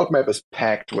really our roadmap is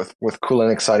packed with cool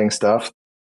and exciting stuff.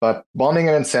 But bonding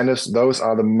and incentives, those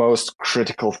are the most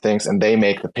critical things, and they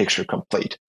make the picture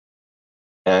complete.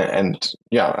 And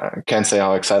yeah, I can't say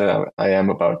how excited I am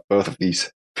about both of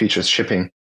these features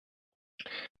shipping.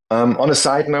 On a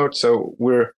side note, so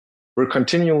we're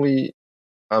continually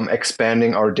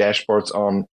expanding our dashboards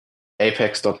on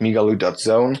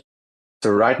apex.migaloo.zone. So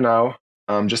right now,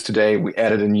 just today, we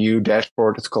added a new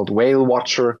dashboard. It's called Whale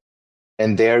Watcher.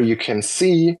 And there you can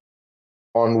see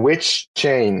on which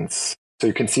chains, so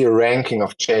you can see a ranking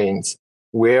of chains,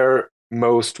 where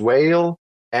most whale,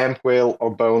 amp whale,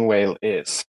 or bone whale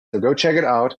is. So go check it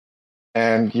out.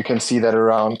 And you can see that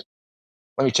around,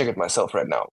 let me check it myself right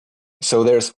now. So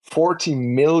there's 40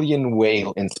 million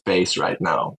whale in space right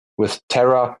now, with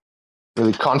Terra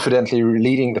really confidently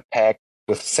leading the pack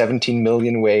with 17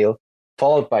 million whale,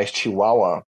 followed by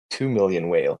Chihuahua, 2 million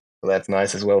whale. So that's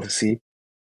nice as well to see.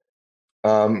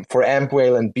 For amp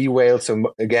whale and B whale,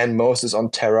 so again, most is on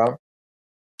Terra.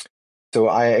 So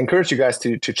I encourage you guys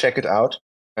to check it out.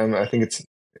 I think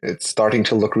it's starting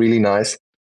to look really nice.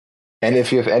 And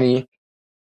if you have any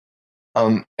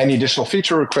additional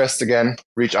feature requests, again,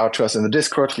 reach out to us in the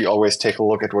Discord. We always take a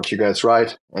look at what you guys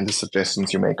write and the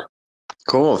suggestions you make.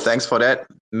 Cool. Thanks for that.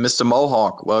 Mr.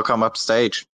 Mohawk, welcome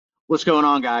upstage. What's going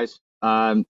on, guys?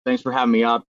 Thanks for having me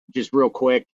up. Just real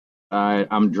quick,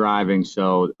 I'm driving,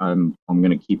 so I'm going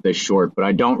to keep this short, but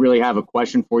I don't really have a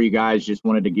question for you guys. Just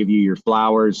wanted to give you your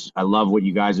flowers. I love what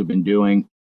you guys have been doing.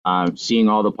 Seeing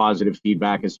all the positive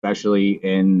feedback, especially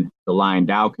in the Lion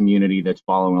DAO community that's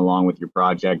following along with your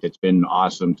project. It's been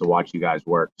awesome to watch you guys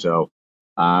work. So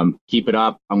keep it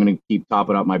up. I'm going to keep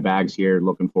topping up my bags here.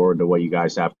 Looking forward to what you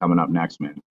guys have coming up next,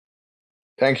 man.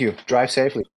 Thank you. Drive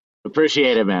safely.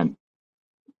 Appreciate it, man.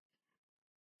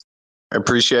 I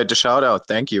appreciate the shout out.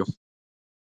 Thank you.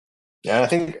 Yeah, I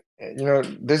think,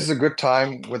 this is a good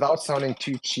time, without sounding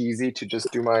too cheesy, to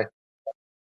just do my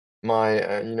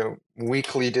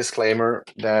weekly disclaimer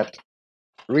that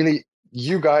really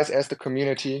you guys as the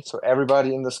community, so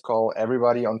everybody in this call,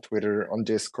 everybody on Twitter, on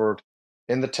Discord,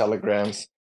 in the Telegrams,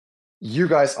 you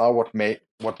guys are what make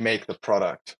the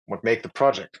product, what make the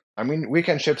project. I mean, we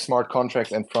can ship smart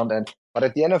contracts and front end, but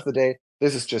at the end of the day,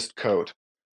 this is just code.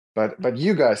 But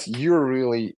you guys, you're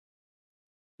really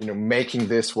making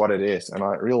this what it is. And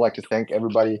I really like to thank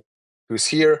everybody who's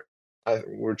here.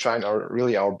 We're trying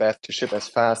our best to ship as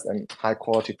fast and high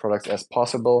quality products as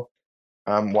possible,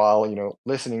 while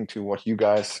listening to what you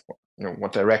guys,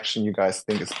 what direction you guys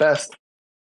think is best.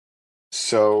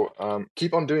 So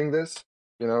keep on doing this.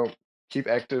 Keep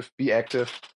active, be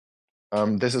active.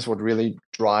 This is what really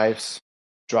drives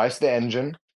the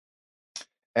engine.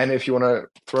 And if you want to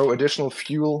throw additional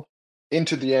fuel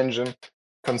into the engine,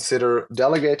 consider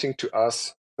delegating to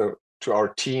us, so to our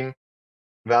team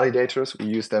validators. We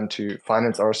use them to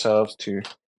finance ourselves, to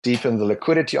deepen the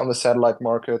liquidity on the satellite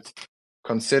market.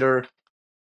 Consider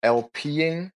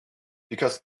LPing,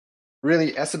 because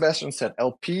really, as Sebastian said,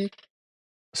 LP,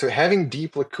 so having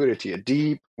deep liquidity, a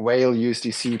deep whale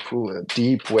USDC pool, a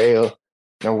deep whale,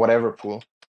 whatever pool,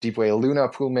 deep whale Luna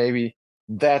pool maybe,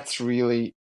 that's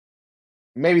really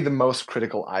maybe the most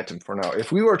critical item for now.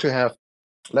 If we were to have,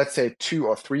 let's say, 2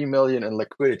 or 3 million in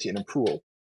liquidity in a pool,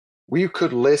 we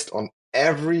could list on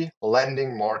every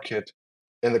lending market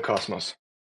in the cosmos.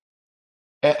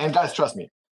 And guys, trust me,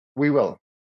 we will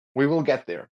get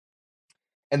there.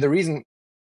 And the reason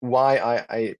why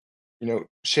I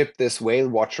ship this Whale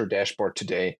Watcher dashboard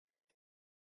today,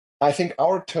 I think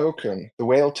our token, the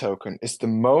whale token, is the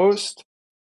most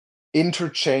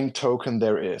interchain token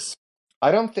there is.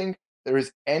 I don't think there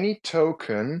is any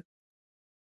token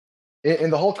in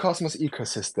the whole Cosmos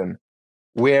ecosystem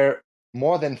where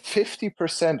more than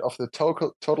 50% of the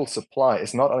total supply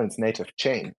is not on its native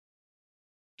chain.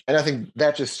 And I think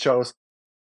that just shows,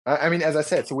 I mean, as I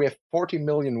said, so we have 40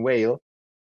 million whale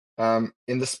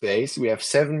in the space. We have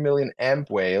 7 million amp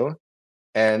whale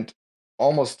and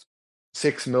almost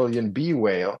 6 million B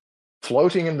whale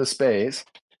floating in the space.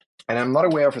 And I'm not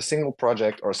aware of a single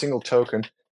project or a single token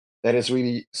that is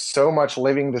really so much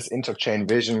living this interchain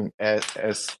vision as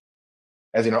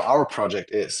our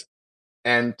project is.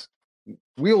 And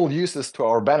we will use this to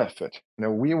our benefit.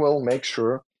 We will make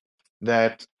sure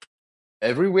that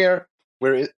everywhere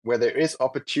where there is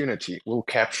opportunity, we'll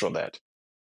capture that.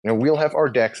 We'll have our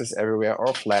DEXs everywhere,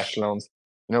 our flash loans.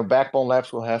 Backbone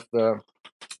Labs will have the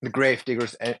grave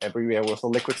diggers everywhere with the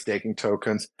liquid staking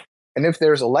tokens. And if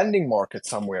there's a lending market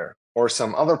somewhere or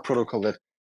some other protocol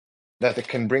that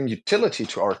can bring utility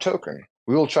to our token,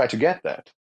 we will try to get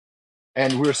that.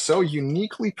 And we're so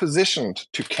uniquely positioned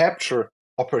to capture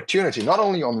opportunity, not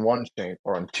only on one chain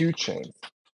or on two chains,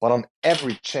 but on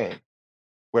every chain.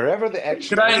 Wherever the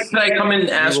action is, could I come in and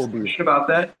ask a question about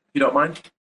that, if you don't mind?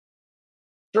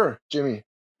 Sure, Jimmy.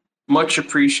 Much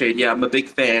appreciate. Yeah, I'm a big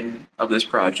fan of this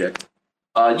project.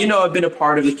 I've been a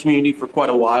part of the community for quite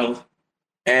a while,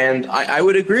 and I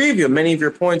would agree with you on many of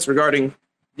your points regarding,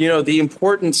 the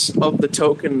importance of the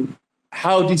token,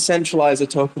 how decentralized the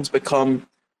tokens become.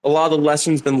 A lot of the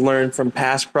lessons been learned from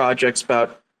past projects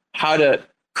about how to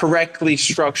correctly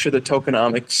structure the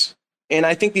tokenomics, and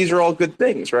I think these are all good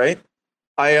things, right?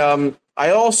 I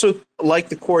also like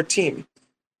the core team.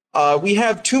 We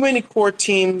have too many core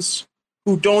teams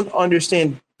who don't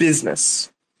understand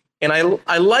business. And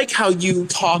I like how you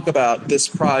talk about this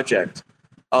project.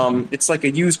 It's like a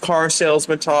used car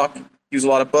salesman talk, use a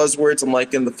lot of buzzwords. And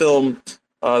like in the film,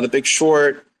 The Big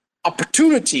Short,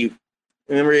 opportunity.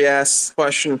 Remember he asks the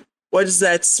question, what does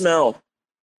that smell?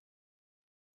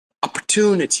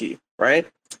 Opportunity, right?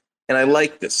 And I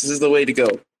like this. This is the way to go.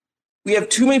 We have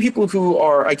too many people who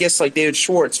are, I guess, like David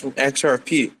Schwartz from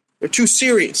XRP. They're too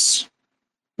serious.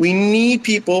 We need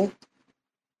people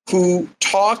who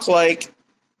talk like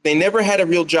they never had a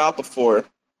real job before,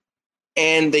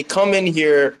 and they come in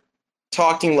here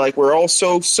talking like we're all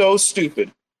so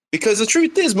stupid. Because the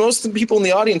truth is, most of the people in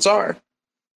the audience are.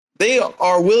 They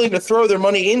are willing to throw their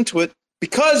money into it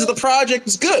because the project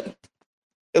is good.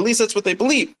 At least that's what they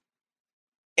believe.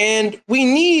 And we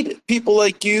need people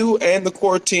like you and the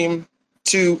core team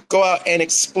to go out and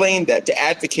explain that, to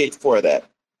advocate for that.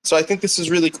 So I think this is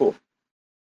really cool.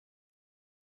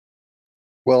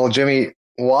 Well, Jimmy,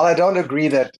 while I don't agree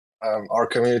that our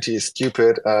community is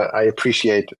stupid, I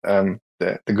appreciate the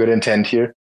good intent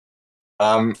here.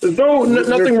 There's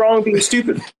nothing wrong with being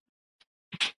stupid.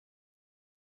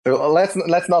 So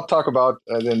let's not talk about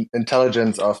the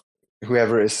intelligence of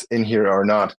whoever is in here or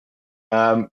not.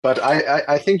 But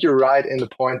I think you're right in the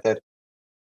point that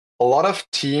a lot of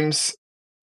teams,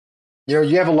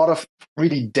 you have a lot of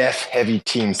really dev-heavy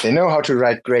teams. They know how to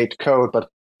write great code, but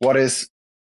what is,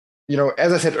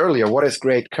 as I said earlier, what is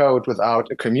great code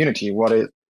without a community?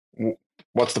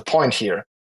 What's the point here?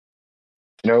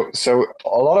 So a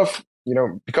lot of,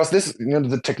 because this,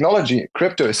 the technology,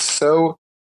 crypto is so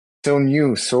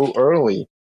new, so early.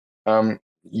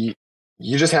 You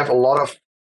just have a lot of,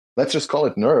 let's just call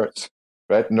it nerds,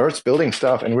 right? Nerds building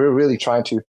stuff, and we're really trying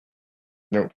to,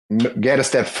 get a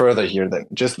step further here than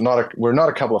just we're not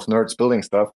a couple of nerds building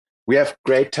stuff. We have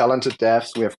great talented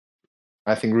devs. We have,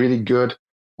 I think, really good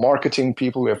marketing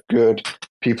people. We have good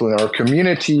people in our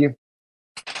community,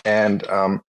 and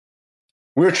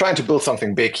we're trying to build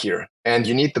something big here. And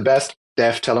you need the best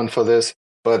dev talent for this.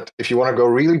 But if you want to go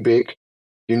really big,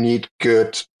 you need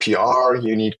good PR.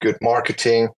 You need good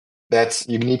marketing.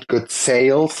 You need good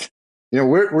sales.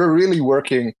 We're really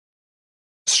working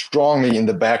strongly in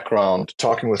the background,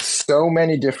 talking with so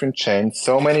many different chains,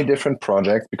 so many different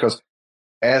projects, because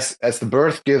as the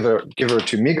birth giver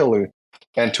to Migaloo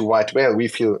and to White Whale, we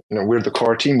feel, we're the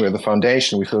core team, we're the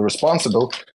foundation, we feel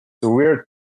responsible. So we're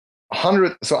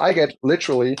 100. So I get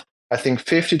literally, I think,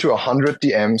 50 to 100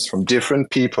 DMs from different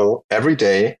people every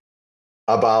day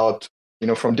about,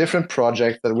 from different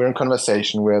projects that we're in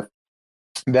conversation with,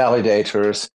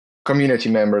 validators, community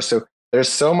members. So there's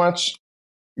so much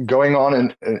going on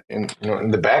in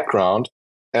the background,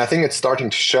 and I think it's starting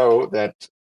to show that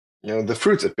the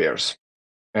fruits it bears,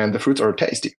 and the fruits are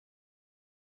tasty.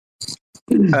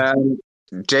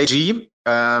 JG,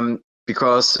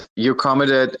 because you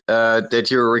commented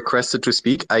that you're requested to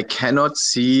speak. I cannot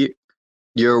see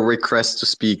your request to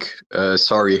speak.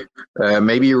 Sorry.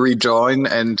 Maybe rejoin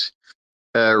and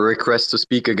request to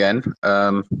speak again.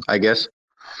 I guess.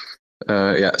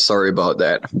 Yeah. Sorry about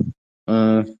that.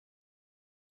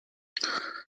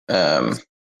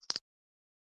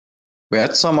 We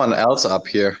had someone else up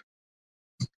here.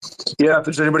 Yeah, if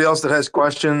there's anybody else that has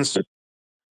questions,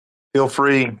 feel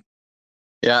free.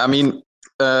 Yeah, I mean,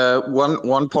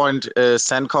 one point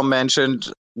Sencom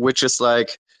mentioned, which is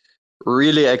like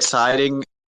really exciting,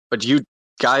 but you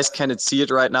guys cannot see it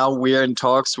right now. We're in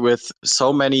talks with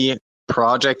so many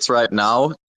projects right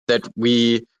now that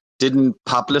we didn't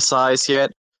publicize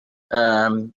yet,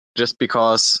 just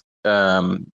because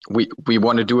we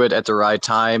want to do it at the right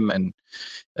time and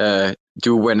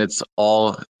do when it's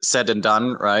all said and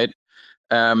done, right?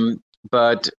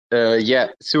 But yeah,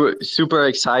 super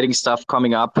exciting stuff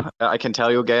coming up. I can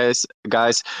tell you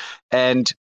guys,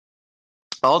 and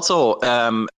also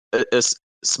a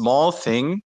small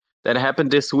thing that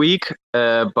happened this week,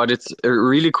 but it's a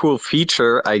really cool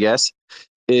feature, I guess,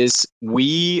 is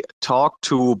we talked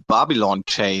to Babylon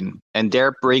Chain, and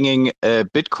they're bringing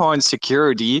Bitcoin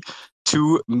security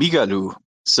to Migaloo.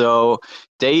 So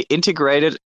they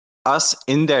integrated us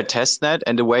in their testnet,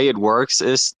 and the way it works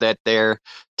is that they're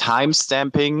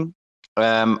timestamping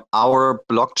our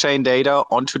blockchain data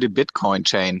onto the Bitcoin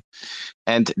chain.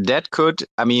 And that could,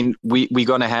 I mean, we're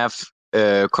going to have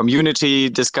community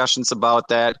discussions about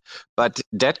that, but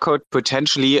that could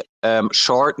potentially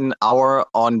shorten our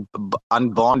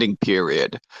unbonding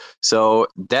period. So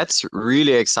that's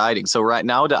really exciting. So right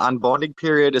now the unbonding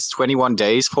period is 21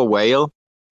 days for Whale,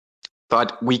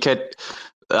 but we could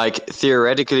like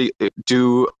theoretically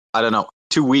do, I don't know,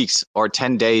 2 weeks or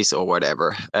 10 days or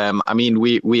whatever. I mean,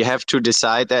 we have to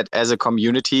decide that as a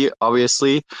community,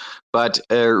 obviously, but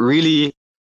really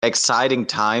exciting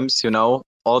times, you know.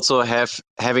 Also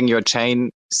having your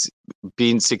chain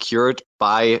being secured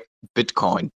by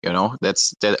Bitcoin, you know,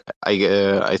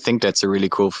 I think that's a really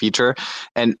cool feature,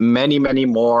 and many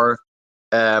more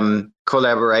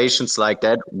collaborations like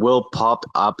that will pop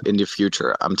up in the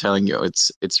future. I'm telling you,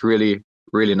 it's really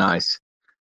nice.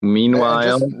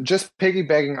 Meanwhile, just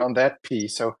piggybacking on that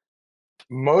piece, so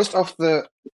most of the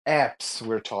apps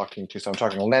we're talking to, so I'm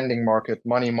talking lending market,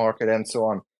 money market, and so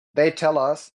on, they tell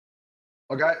us,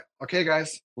 okay,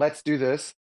 guys, let's do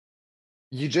this.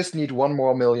 You just need 1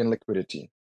 more million liquidity.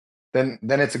 Then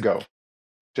it's a go.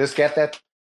 Just get that,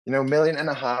 1.5 million,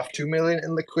 2 million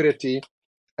in liquidity,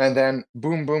 and then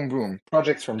boom, boom, boom.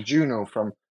 Projects from Juno,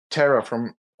 from Terra,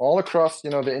 from all across, the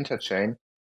interchain,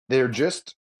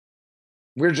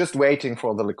 we're just waiting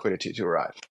for the liquidity to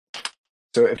arrive.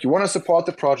 So if you want to support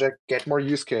the project, get more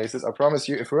use cases, I promise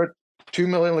you, if we're at 2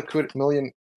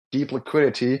 million deep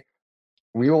liquidity,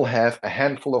 we will have a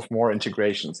handful of more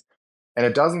integrations. And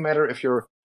it doesn't matter if your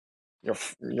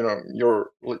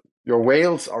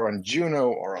whales are on Juno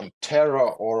or on Terra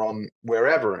or on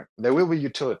wherever, there will be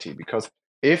utility, because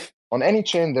if on any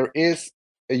chain there is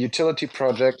a utility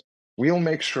project, we'll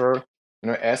make sure,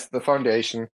 as the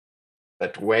foundation,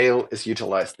 that Whale is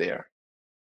utilized there.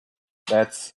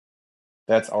 That's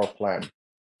our plan.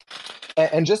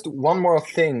 And just one more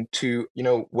thing to,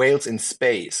 whales in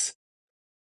space.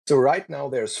 So right now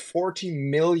there's 40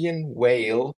 million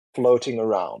whale floating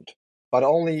around, but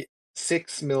only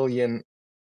 6 million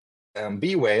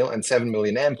B whale and 7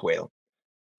 million AMP whale.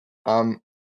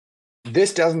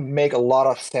 This doesn't make a lot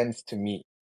of sense to me.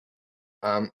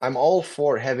 I'm all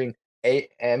for having a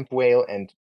AMP whale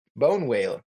and bone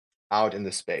whale out in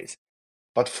the space,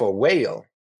 but for whale,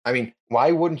 I mean,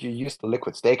 why wouldn't you use the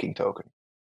liquid staking token?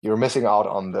 You're missing out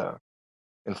on the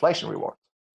inflation reward.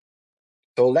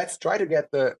 So let's try to get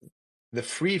the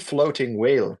free floating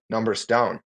whale numbers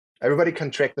down. Everybody can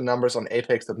track the numbers on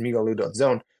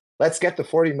apex.migaloo.zone. Let's get the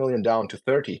 40 million down to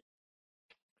 30.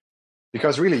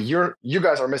 Because really, you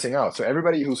guys are missing out. So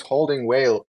everybody who's holding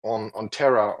whale on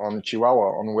Terra, on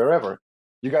Chihuahua, on wherever,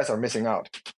 you guys are missing out.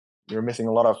 You're missing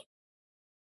a lot of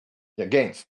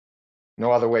gains.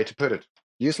 No other way to put it.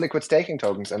 Use liquid staking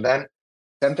tokens and then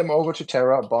send them over to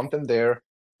Terra, bond them there,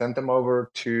 send them over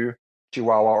to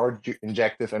Chihuahua or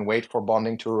Injective and wait for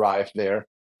bonding to arrive there.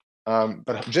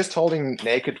 But just holding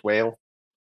naked whale,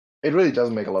 it really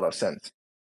doesn't make a lot of sense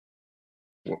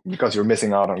because you're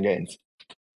missing out on gains.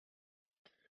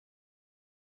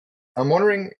 I'm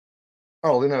wondering,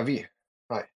 Luna V,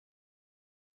 hi.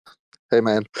 Hey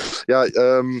man, yeah,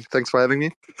 thanks for having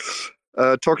me.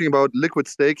 Talking about liquid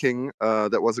staking,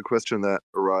 that was a question that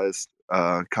arose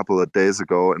a couple of days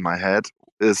ago in my head.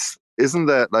 Isn't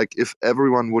that like, if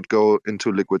everyone would go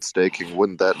into liquid staking,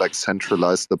 wouldn't that like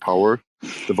centralize the power,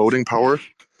 the voting power,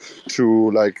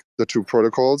 to like the two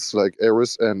protocols, like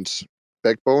Eris and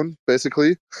Backbone,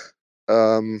 basically?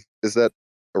 Is that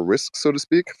a risk, so to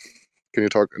speak? Can you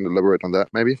talk and elaborate on that,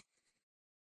 maybe?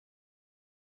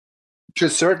 To a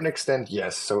certain extent,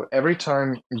 yes. So every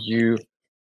time you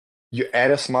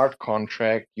add a smart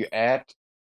contract, you add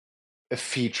a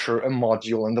feature, a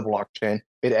module in the blockchain,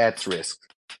 it adds risk.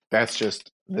 That's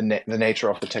just the nature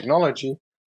of the technology.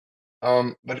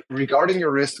 But regarding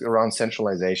your risk around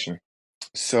centralization,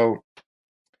 so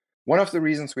one of the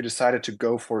reasons we decided to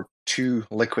go for 2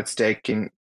 liquid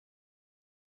staking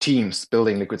teams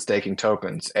building liquid staking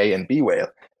tokens, A and B whale,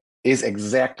 is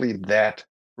exactly that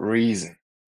reason.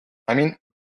 I mean,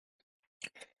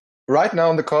 right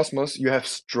now in the Cosmos, you have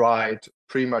Stride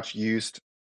pretty much used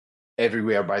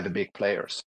everywhere by the big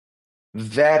players.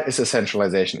 That is a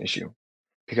centralization issue,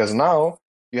 because now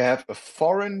you have a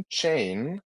foreign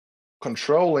chain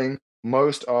controlling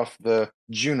most of the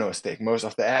Juno stake, most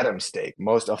of the Atom stake,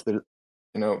 most of the,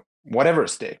 whatever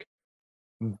stake.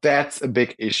 that's a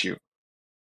big issue.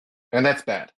 And that's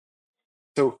bad.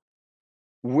 So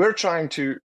we're trying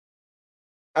to,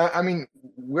 I mean,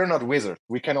 we're not wizards.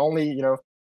 We can only,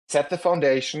 set the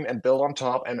foundation and build on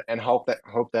top and hope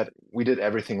that we did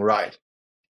everything right.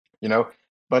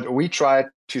 But we tried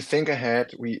to think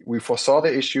ahead. We foresaw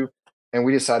the issue, and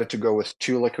we decided to go with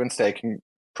 2 liquid staking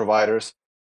providers,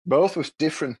 both with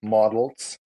different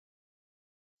models.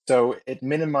 So it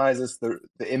minimizes the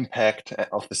impact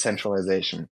of the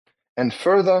centralization. And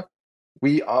further,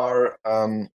 we're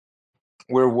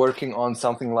working on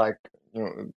something like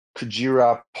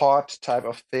Kujira pod type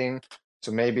of thing.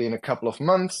 So maybe in a couple of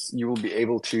months, you will be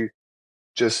able to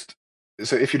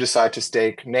so if you decide to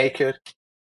stake Naked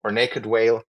or Naked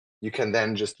Whale, you can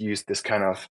then just use this kind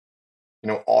of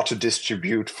auto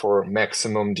distribute for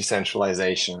maximum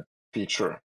decentralization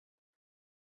feature.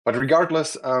 But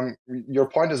regardless, your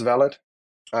point is valid,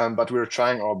 but we're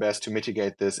trying our best to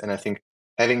mitigate this. And I think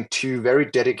having 2 very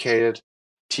dedicated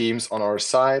teams on our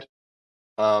side,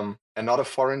 and not a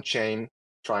foreign chain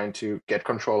trying to get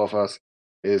control of us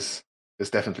is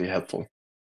definitely helpful.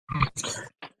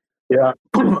 Yeah,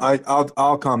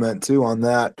 I'll comment too on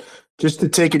that. Just to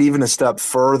take it even a step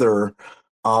further,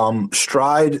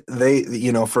 Stride,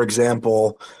 for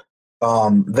example,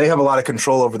 they have a lot of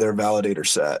control over their validator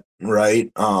set,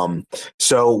 right?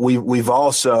 So we've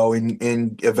also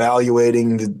in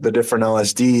evaluating the different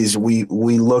LSDs,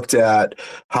 we looked at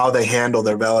how they handle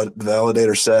their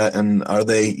validator set, and are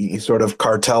they sort of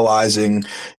cartelizing,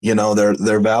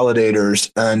 their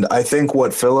validators. And I think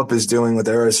what Philip is doing with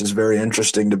Eris is very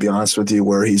interesting, to be honest with you,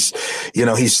 where he's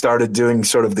started doing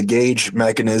sort of the gauge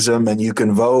mechanism, and you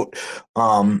can vote,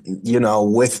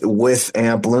 with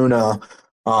AMP Luna,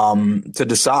 to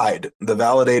decide the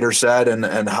validator set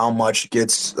and how much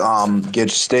gets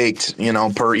staked,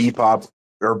 per epoch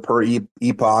or per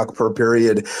epoch per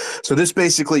period. So this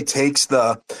basically takes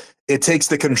the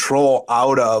control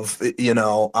out of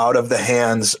the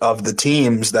hands of the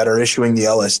teams that are issuing the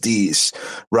LSDs,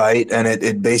 right? And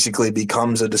it basically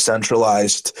becomes a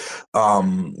decentralized,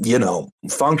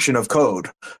 function of code,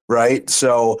 right?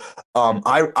 So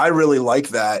I really like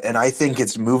that, and I think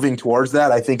it's moving towards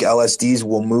that. I think LSDs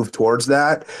will move towards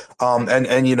that.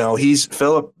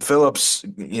 Phillips,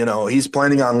 he's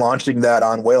planning on launching that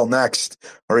on Whale next,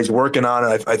 or he's working on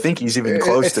it. I think he's even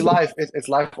close to live. It's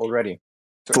live already.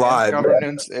 So live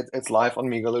governance, it's live on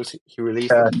Migaloo. He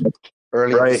released it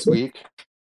earlier this week.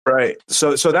 Right.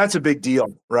 So that's a big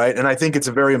deal, right? And I think it's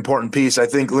a very important piece. I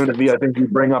think Luna V, I think you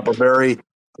bring up a very,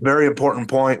 very important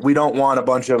point. We don't want a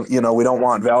bunch of, we don't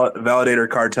want validator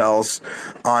cartels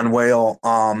on Whale.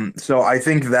 So I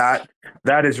think that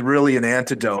is really an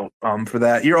antidote for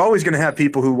that. You're always going to have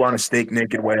people who want to stake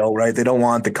Naked Whale, right? They don't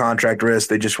want the contract risk.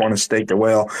 They just want to stake the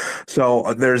whale.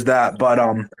 So there's that.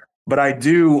 But I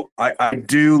do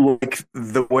like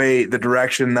the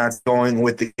direction that's going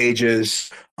with the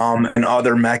gauges and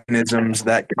other mechanisms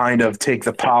that kind of take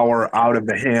the power out of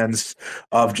the hands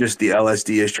of just the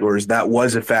LSD issuers. That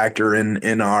was a factor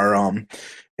in our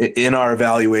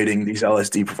evaluating these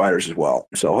LSD providers as well.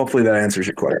 So hopefully that answers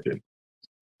your question.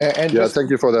 And thank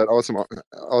you for that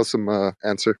awesome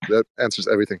answer. That answers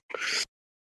everything.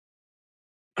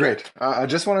 Great. I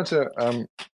just wanted to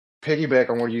piggyback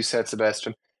on what you said,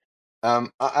 Sebastian.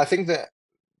 I think that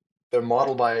the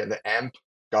model by the AMP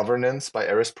governance by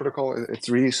Eris protocol, it's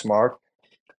really smart.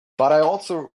 But I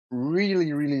also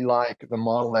really, really like the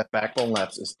model that Backbone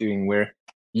Labs is doing, where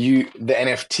the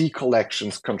NFT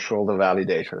collections control the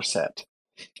validator set.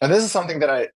 And this is something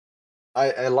that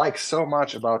I like so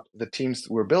much about the teams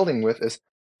we're building with, is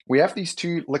we have these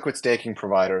 2 liquid staking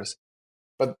providers,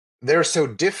 but they're so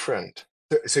different.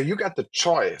 So you got the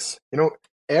choice.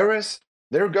 Eris,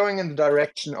 they're going in the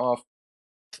direction of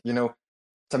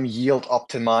some yield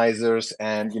optimizers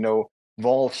and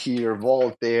vault here,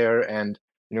 vault there, and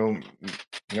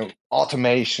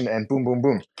automation and boom, boom,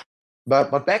 boom.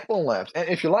 But Backbone Labs, and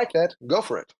if you like that, go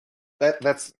for it.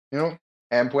 That's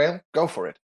AMP Whale, go for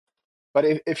it. But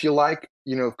if you like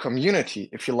community,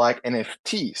 if you like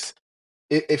NFTs,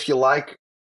 if you like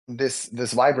this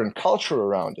vibrant culture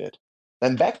around it,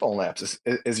 then Backbone Labs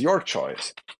is your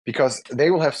choice, because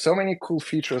they will have so many cool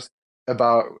features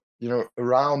about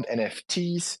around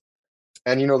NFTs,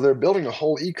 and they're building a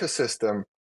whole ecosystem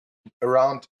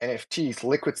around NFTs,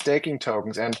 liquid staking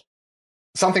tokens, and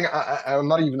something I'm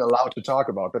not even allowed to talk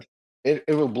about, but it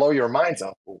will blow your minds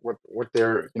up what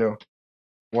they're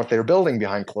what they're building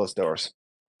behind closed doors.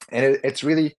 And it's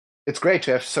great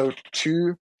to have so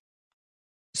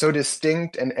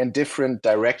distinct and different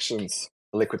directions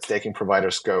liquid staking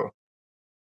providers go.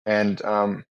 And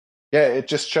it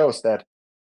just shows that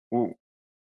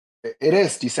it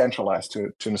is decentralized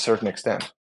to a certain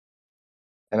extent,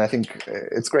 and I think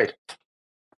it's great.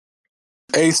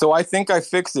 Hey, so I think I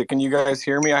fixed it. Can you guys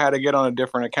hear me? I had to get on a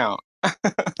different account.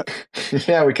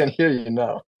 Yeah, we can hear you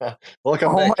now.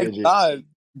 Welcome back, my JG. God.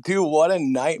 Dude, what a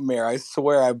nightmare. I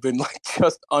swear I've been like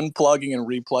just unplugging and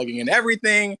replugging and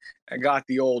everything. I got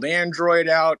the old Android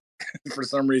out. For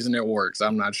some reason it works.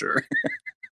 I'm not sure.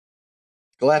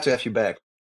 Glad to have you back.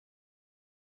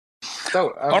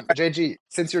 So, All right. JG,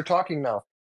 since you're talking now,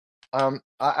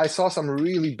 I saw some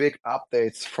really big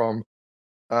updates from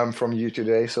you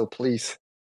today. So please,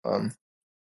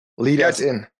 lead us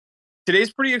in.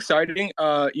 Today's pretty exciting.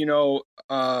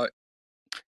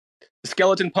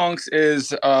 Skeleton Punks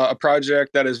is a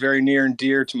project that is very near and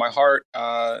dear to my heart.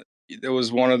 It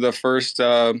was one of the first,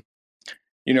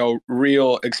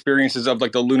 real experiences of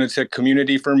like the lunatic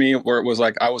community for me, where it was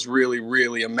like I was really,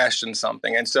 really enmeshed in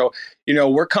something. And so,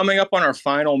 we're coming up on our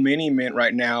final mini mint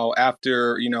right now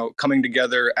after, coming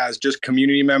together as just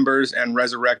community members and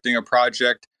resurrecting a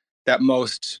project that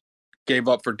most gave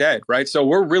up for dead, right? So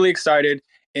we're really excited.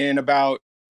 In about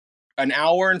an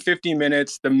hour and 50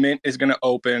 minutes, the mint is going to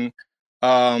open.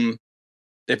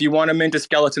 If you want to mint a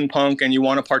Skeleton Punk and you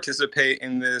want to participate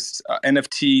in this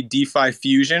NFT DeFi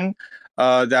fusion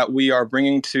that we are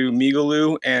bringing to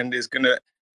Migaloo, and is going to,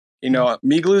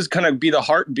 Migaloo is going to be the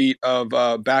heartbeat of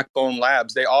Backbone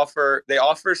Labs. They offer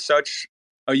such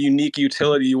a unique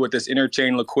utility with this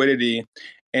interchain liquidity,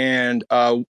 and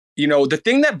the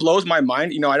thing that blows my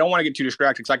mind. I don't want to get too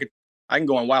distracted because I can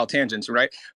go on wild tangents, right?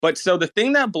 But so the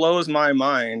thing that blows my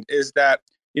mind is that,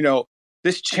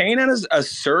 this chain as a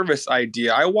service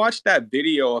idea, I watched that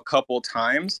video a couple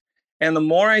times, and the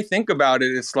more I think about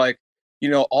it, it's like,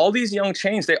 all these young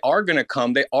chains, they are going to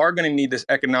come, they are going to need this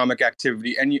economic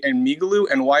activity, and Migaloo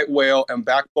and White Whale and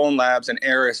Backbone Labs and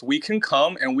Eris, we can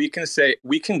come and we can say,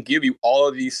 we can give you all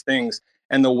of these things.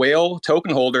 And the whale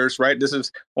token holders, right? I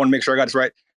want to make sure I got this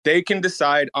right. They can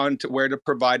decide on to where to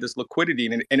provide this liquidity.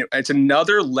 And it's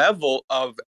another level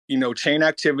of, chain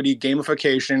activity,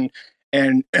 gamification,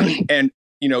 and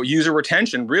user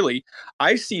retention. Really,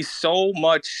 I see so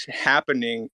much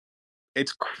happening.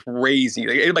 It's crazy.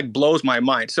 It like blows my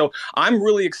mind. So I'm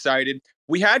really excited.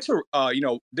 We had to,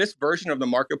 this version of the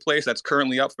marketplace that's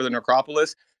currently up for the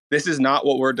Necropolis, this is not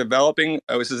what we're developing.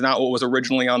 This is not what was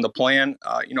originally on the plan.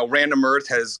 Random Earth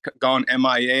has gone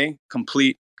MIA,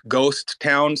 complete ghost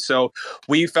town. So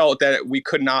we felt that we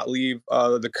could not leave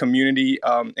the community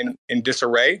in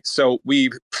disarray. So we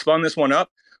spun this one up.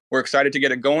 We're excited to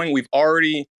get it going.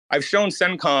 I've shown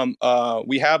CENCOM.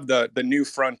 We have the new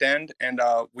front end, and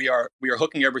we are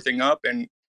hooking everything up and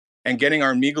getting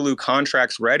our Migaloo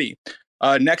contracts ready.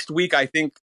 Next week, I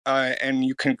think, and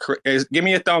you can give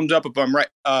me a thumbs up if I'm right,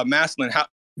 Maslin.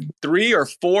 3 or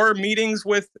 4 meetings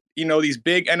with these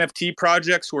big NFT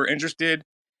projects who are interested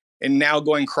in now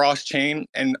going cross chain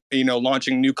and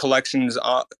launching new collections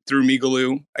through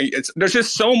Migaloo. There's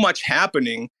just so much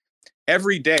happening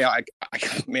every day.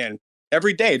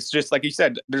 Every day, it's just like you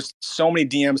said, there's so many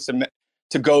DMs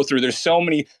to go through. There's so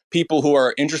many people who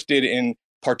are interested in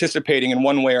participating in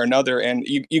one way or another. And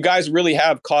you guys really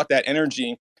have caught that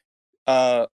energy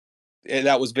that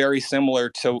was very similar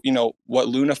to, what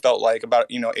Luna felt like about,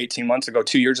 18 months ago,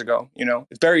 2 years ago.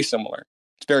 It's very similar.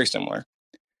 It's very similar.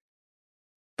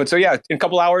 But so, yeah, in a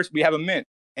couple hours, we have a mint.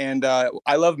 And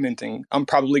I love minting. I'm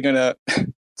probably going to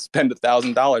spend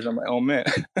 $1,000 on my own mint.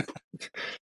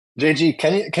 JG,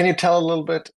 can you tell a little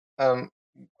bit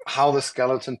how the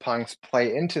Skeleton Punks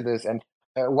play into this? And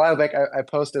a while back, I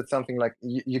posted something like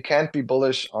you can't be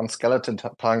bullish on Skeleton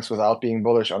Punks without being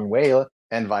bullish on Whale,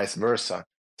 and vice versa.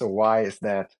 So why is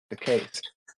that the case?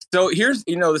 So here's,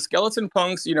 the Skeleton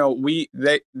Punks,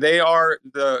 they are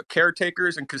the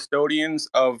caretakers and custodians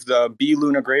of the B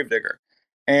Luna Gravedigger,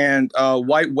 and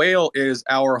White Whale is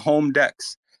our home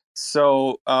DEX.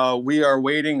 So we are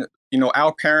waiting.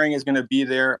 Our pairing is going to be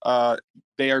there.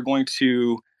 They are going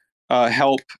to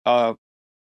help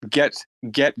get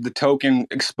the token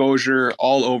exposure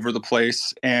all over the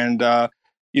place. And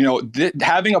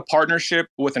having a partnership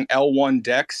with an L1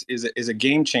 DEX is a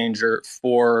game changer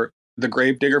for the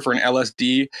Gravedigger, for an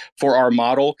LSD, for our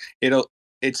model.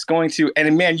 It's going to,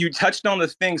 and man, you touched on the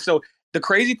thing. So the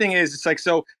crazy thing is, it's like,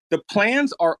 so the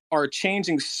plans are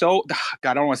changing. So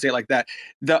God, I don't want to say it like that.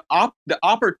 The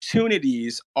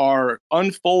opportunities are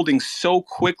unfolding so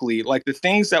quickly. Like the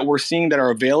things that we're seeing that are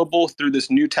available through this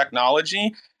new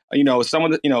technology. Some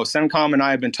of the, CENCOM and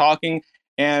I have been talking,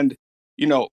 and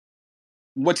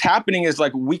what's happening is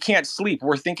like we can't sleep.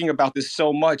 We're thinking about this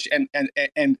so much, and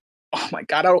oh my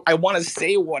God, I want to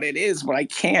say what it is, but I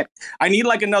can't. I need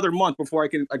like another month before I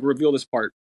can like reveal this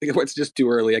part. It's just too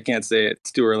early. I can't say it.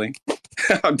 It's too early.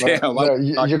 Damn.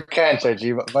 No, you can't,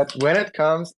 JG. But when it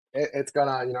comes, it's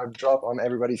gonna drop on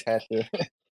everybody's head here.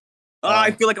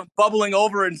 I feel like I'm bubbling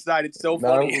over inside. It's so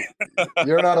funny.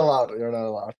 You're not allowed. You're not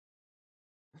allowed.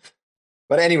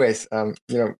 But anyways, I'm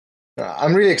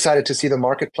really excited to see the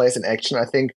marketplace in action. I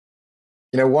think,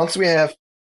 once we have,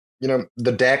 the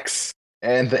DEX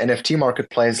and the NFT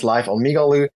marketplace live on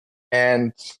Migaloo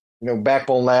and,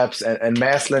 Backbone Labs and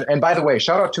Maslin. And by the way,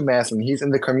 shout out to Maslin. He's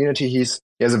in the community. He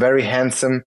has a very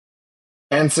handsome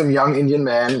young Indian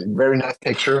man. Very nice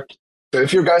picture. So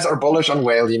if you guys are bullish on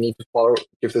Whale, you need to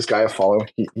give this guy a follow.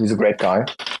 He's a great guy.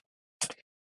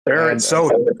 Aaron's so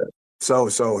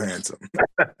handsome.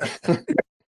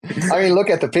 I mean, look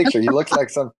at the picture. He looks like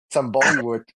some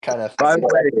Bollywood kind of thing. By the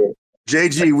way,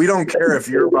 JG, we don't care if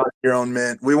you're buying your own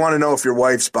mint. We want to know if your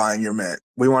wife's buying your mint.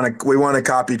 We want to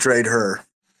copy trade her.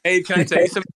 Hey, can I tell you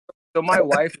something? So my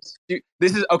wife,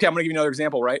 this is okay. I'm gonna give you another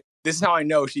example, right? This is how I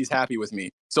know she's happy with me.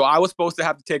 So I was supposed to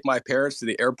have to take my parents to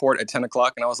the airport at 10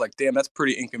 o'clock, and I was like, damn, that's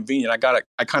pretty inconvenient. I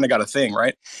kind of got a thing,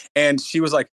 right? And she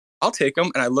was like, I'll take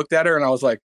them. And I looked at her and I was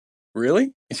like,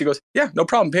 really? And she goes, yeah, no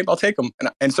problem, babe. I'll take them.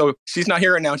 And so she's not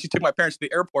here right now. And she took my parents to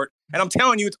the airport. And I'm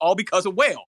telling you, it's all because of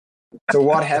Whale. So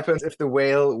what happens if the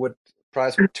Whale would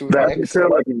price for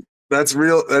 2x? That's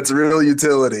real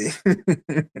utility.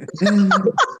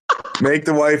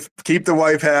 Keep the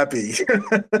wife happy.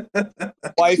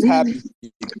 Wife happy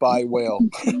by Whale.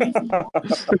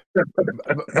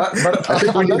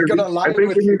 but I'm not gonna lie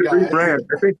with you guys.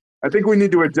 I think we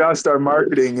need to adjust our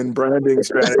marketing and branding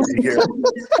strategy here.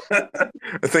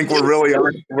 I think we're really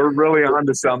on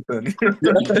to something.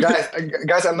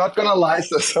 guys, I'm not gonna lie.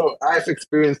 So I've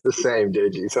experienced the same,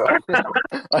 JG. So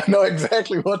I know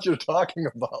exactly what you're talking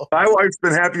about. My wife's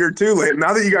been happier too.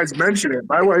 Now that you guys mention it,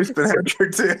 my wife's been happier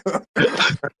too.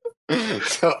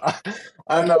 So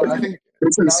I don't know. I think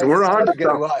we're on to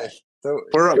get a wife. So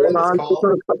we're on.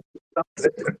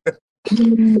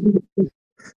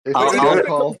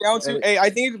 I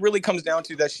think it really comes down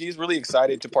to that she's really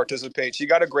excited to participate. She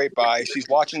got a great buy. She's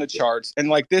watching the charts,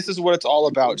 and this is what it's all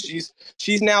about. She's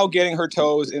now getting her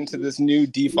toes into this new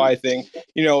DeFi thing.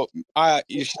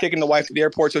 She's taking the wife to the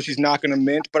airport, so she's not going to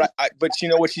mint. But you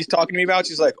know what she's talking to me about?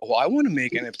 She's like, "Oh, I want to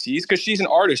make NFTs," because she's an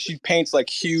artist. She paints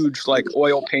huge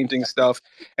oil painting stuff,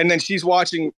 and then she's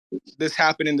watching this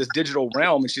happen in this digital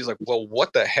realm, and she's like, "Well,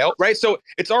 what the hell?" Right? So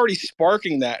it's already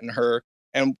sparking that in her.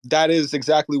 And that is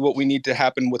exactly what we need to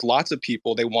happen with lots of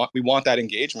people. We want that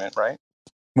engagement, right?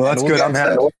 Well, that's good. I'm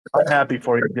happy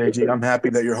for you, JG. I'm happy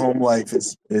that your home life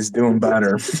is doing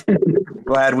better.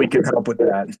 Glad we can help with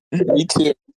that. Me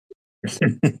too.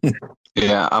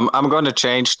 Yeah, I'm going to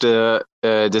change the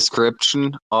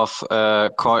description of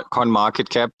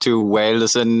CoinMarketCap to Whale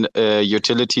is an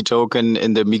utility token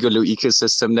in the Migaloo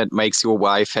ecosystem that makes your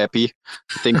wife happy.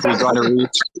 I think we're going to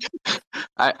reach.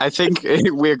 I think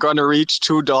we're going to reach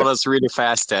 $2 really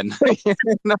fast then.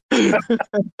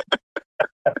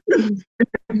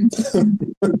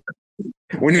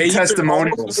 We need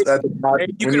testimonials. We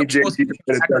need JG to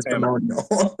put a testimonial.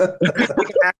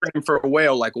 Acronym for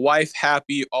Whale, wife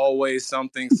happy, always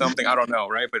something. I don't know,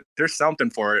 right? But there's something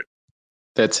for it.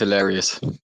 That's hilarious.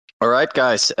 All right,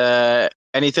 guys.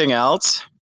 Anything else?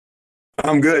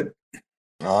 I'm good.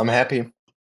 I'm happy.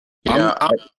 Yeah,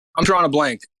 I'm drawing a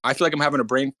blank. I feel like I'm having a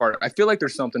brain fart. I feel like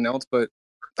there's something else, but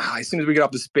as soon as we get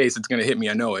off the space, it's going to hit me.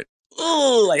 I know it.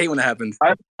 Oh, I hate when that happens.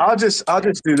 I'll just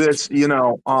do this,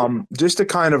 just to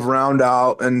kind of round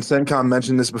out, and Sencom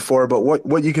mentioned this before, but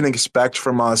what you can expect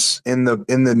from us in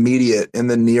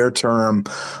the near term,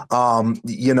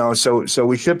 so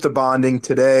we shipped the bonding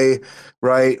today,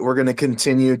 right? We're going to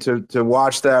continue to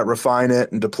watch that, refine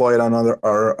it, and deploy it on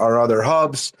our other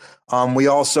hubs. We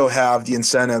also have the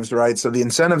incentives, right? So the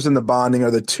incentives and the bonding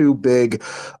are the two big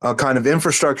kind of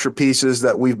infrastructure pieces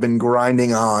that we've been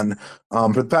grinding on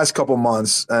for the past couple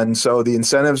months. And so the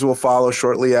incentives will follow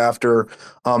shortly after.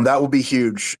 That will be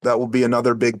huge. That will be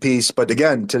another big piece. But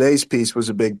again, today's piece was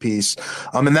a big piece.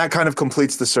 And that kind of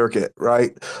completes the circuit,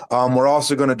 right? We're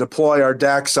also going to deploy our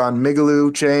DEX on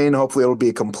Migaloo chain. Hopefully it'll be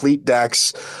a complete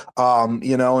DEX,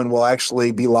 and we'll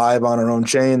actually be live on our own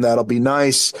chain. That'll be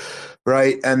nice.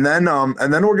 Right. And then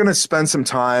we're going to spend some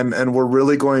time, and we're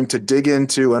really going to dig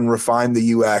into and refine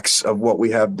the UX of what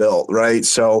we have built. Right.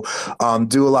 So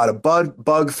do a lot of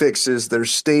bug fixes.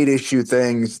 There's state issue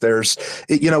things.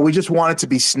 We just want it to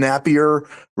be snappier.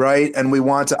 Right. And we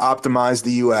want to optimize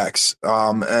the UX.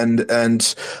 We're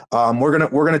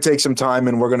going to take some time,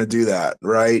 and we're going to do that.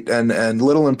 Right. And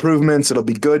little improvements. It'll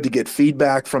be good to get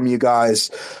feedback from you guys.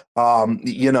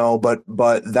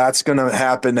 But that's going to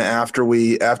happen after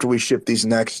we ship these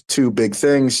next two big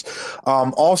things.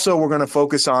 Also, we're going to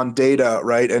focus on data,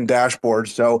 right, and dashboards.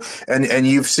 So, and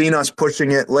you've seen us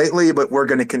pushing it lately, but we're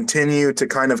going to continue to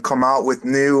kind of come out with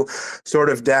new sort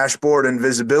of dashboard and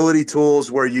visibility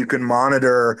tools where you can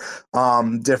monitor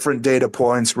different data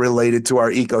points related to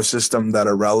our ecosystem that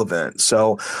are relevant.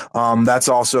 So that's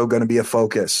also going to be a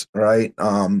focus, right?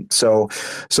 So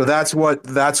that's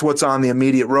what's on the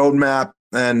immediate roadmap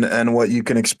and what you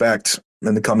can expect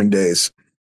in the coming days.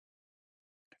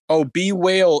 Oh,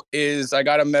 B-Whale I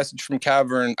got a message from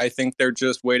Cavern. I think they're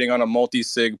just waiting on a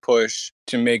multi-sig push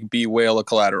to make B-Whale a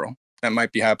collateral. That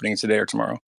might be happening today or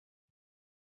tomorrow.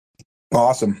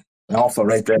 Awesome. Alpha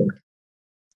right there.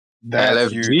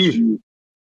 That's LFG. huge.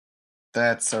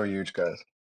 That's so huge, guys.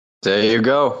 There you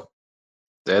go.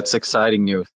 That's exciting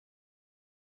news.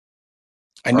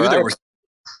 I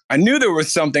knew there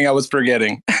was something I was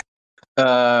forgetting.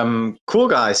 Cool,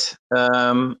 guys.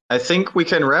 I think we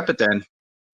can wrap it then.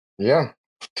 Yeah.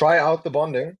 Try out the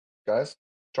bonding, guys.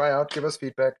 Try out, give us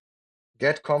feedback.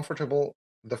 Get comfortable.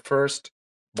 The first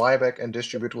buyback and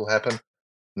distribute will happen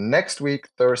next week,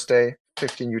 Thursday,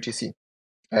 15 UTC.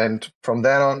 And from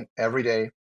then on, every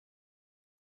day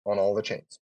on all the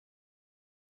chains.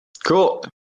 Cool.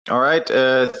 All right.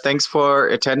 Thanks for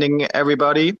attending,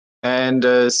 everybody.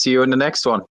 And see you in the next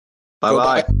one.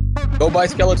 Bye-bye. Go buy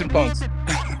Skeleton Punks.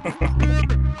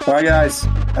 Bye, guys.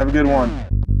 Have a good one.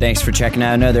 Thanks for checking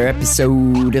out another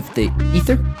episode of The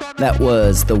Ether. That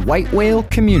was the White Whale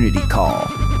Community Call,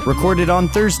 recorded on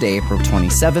Thursday, April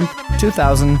 27th,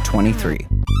 2023.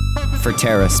 For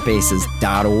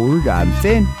TerraSpaces.org, I'm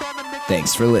Finn.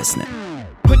 Thanks for listening.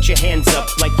 Put your hands up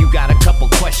like you got a couple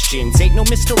questions. Ain't no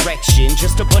misdirection,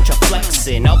 just a bunch of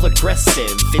flexing. All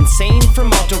aggressive, insane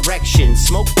from all directions.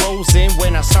 Smoke rolls in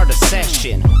when I start a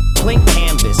session. Blank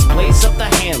canvas, blaze up the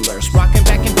handlers. Rocking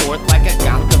back and forth like I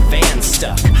got the van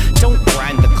stuck. Don't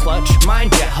grind the clutch,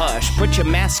 mind your hush. Put your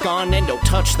mask on and don't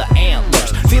touch the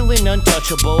antlers. Feeling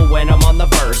untouchable when I'm on the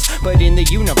verse. But in the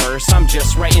universe, I'm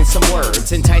just writing some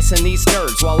words. Enticing these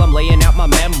nerds while I'm laying out my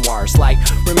memoirs. Like,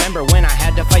 remember when I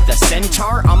had to fight the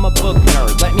centaur? I'm a book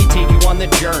nerd, let me take you on the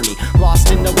journey. Lost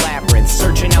in the labyrinth,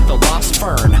 searching out the lost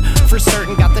fern. For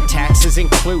certain, got the taxes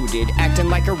included. Acting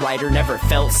like a writer, never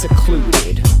felt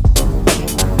secluded.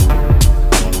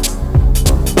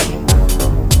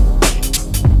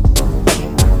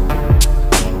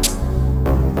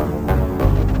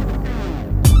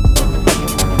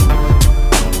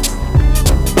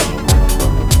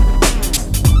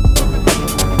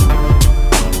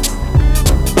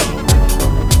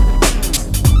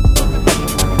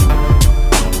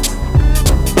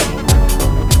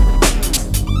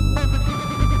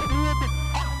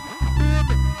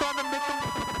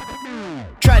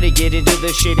 Get into the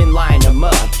shit and line them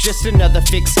up. Just another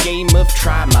fixed game of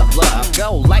try my luck.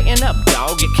 Go lighten up,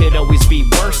 dog, it could always be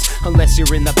worse. Unless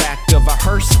you're in the back of a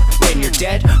hearse, then you're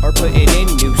dead or putting in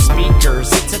new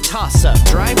speakers. It's a toss-up,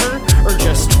 driver or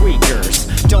just tweakers.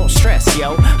 Don't stress,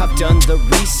 yo, I've done the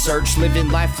research. Living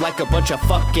life like a bunch of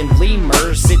fucking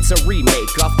lemurs. It's a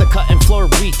remake, off the cutting floor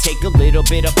we take a little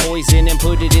bit of poison and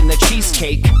put it in the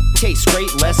cheesecake. Tastes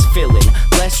great, less filling,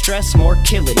 less stress, more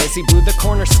killing. As he blew the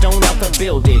cornerstone out the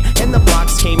building and the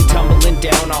blocks came tumbling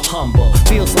down, all humble.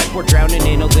 Feels like we're drowning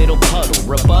in a little puddle.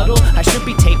 Rebuttal, I should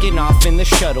be taking off in the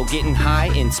shuttle, getting high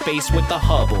in space with the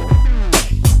Hubble.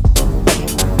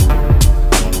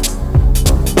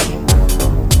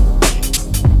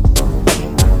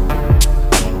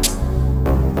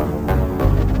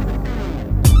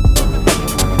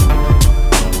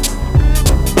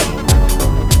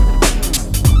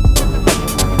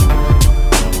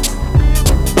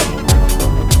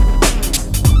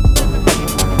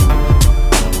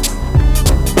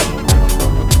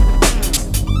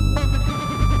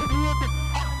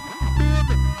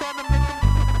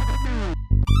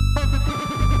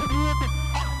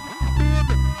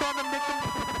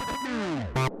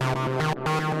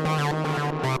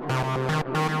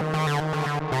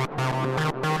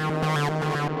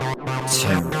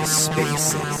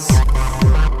 TerraSpaces.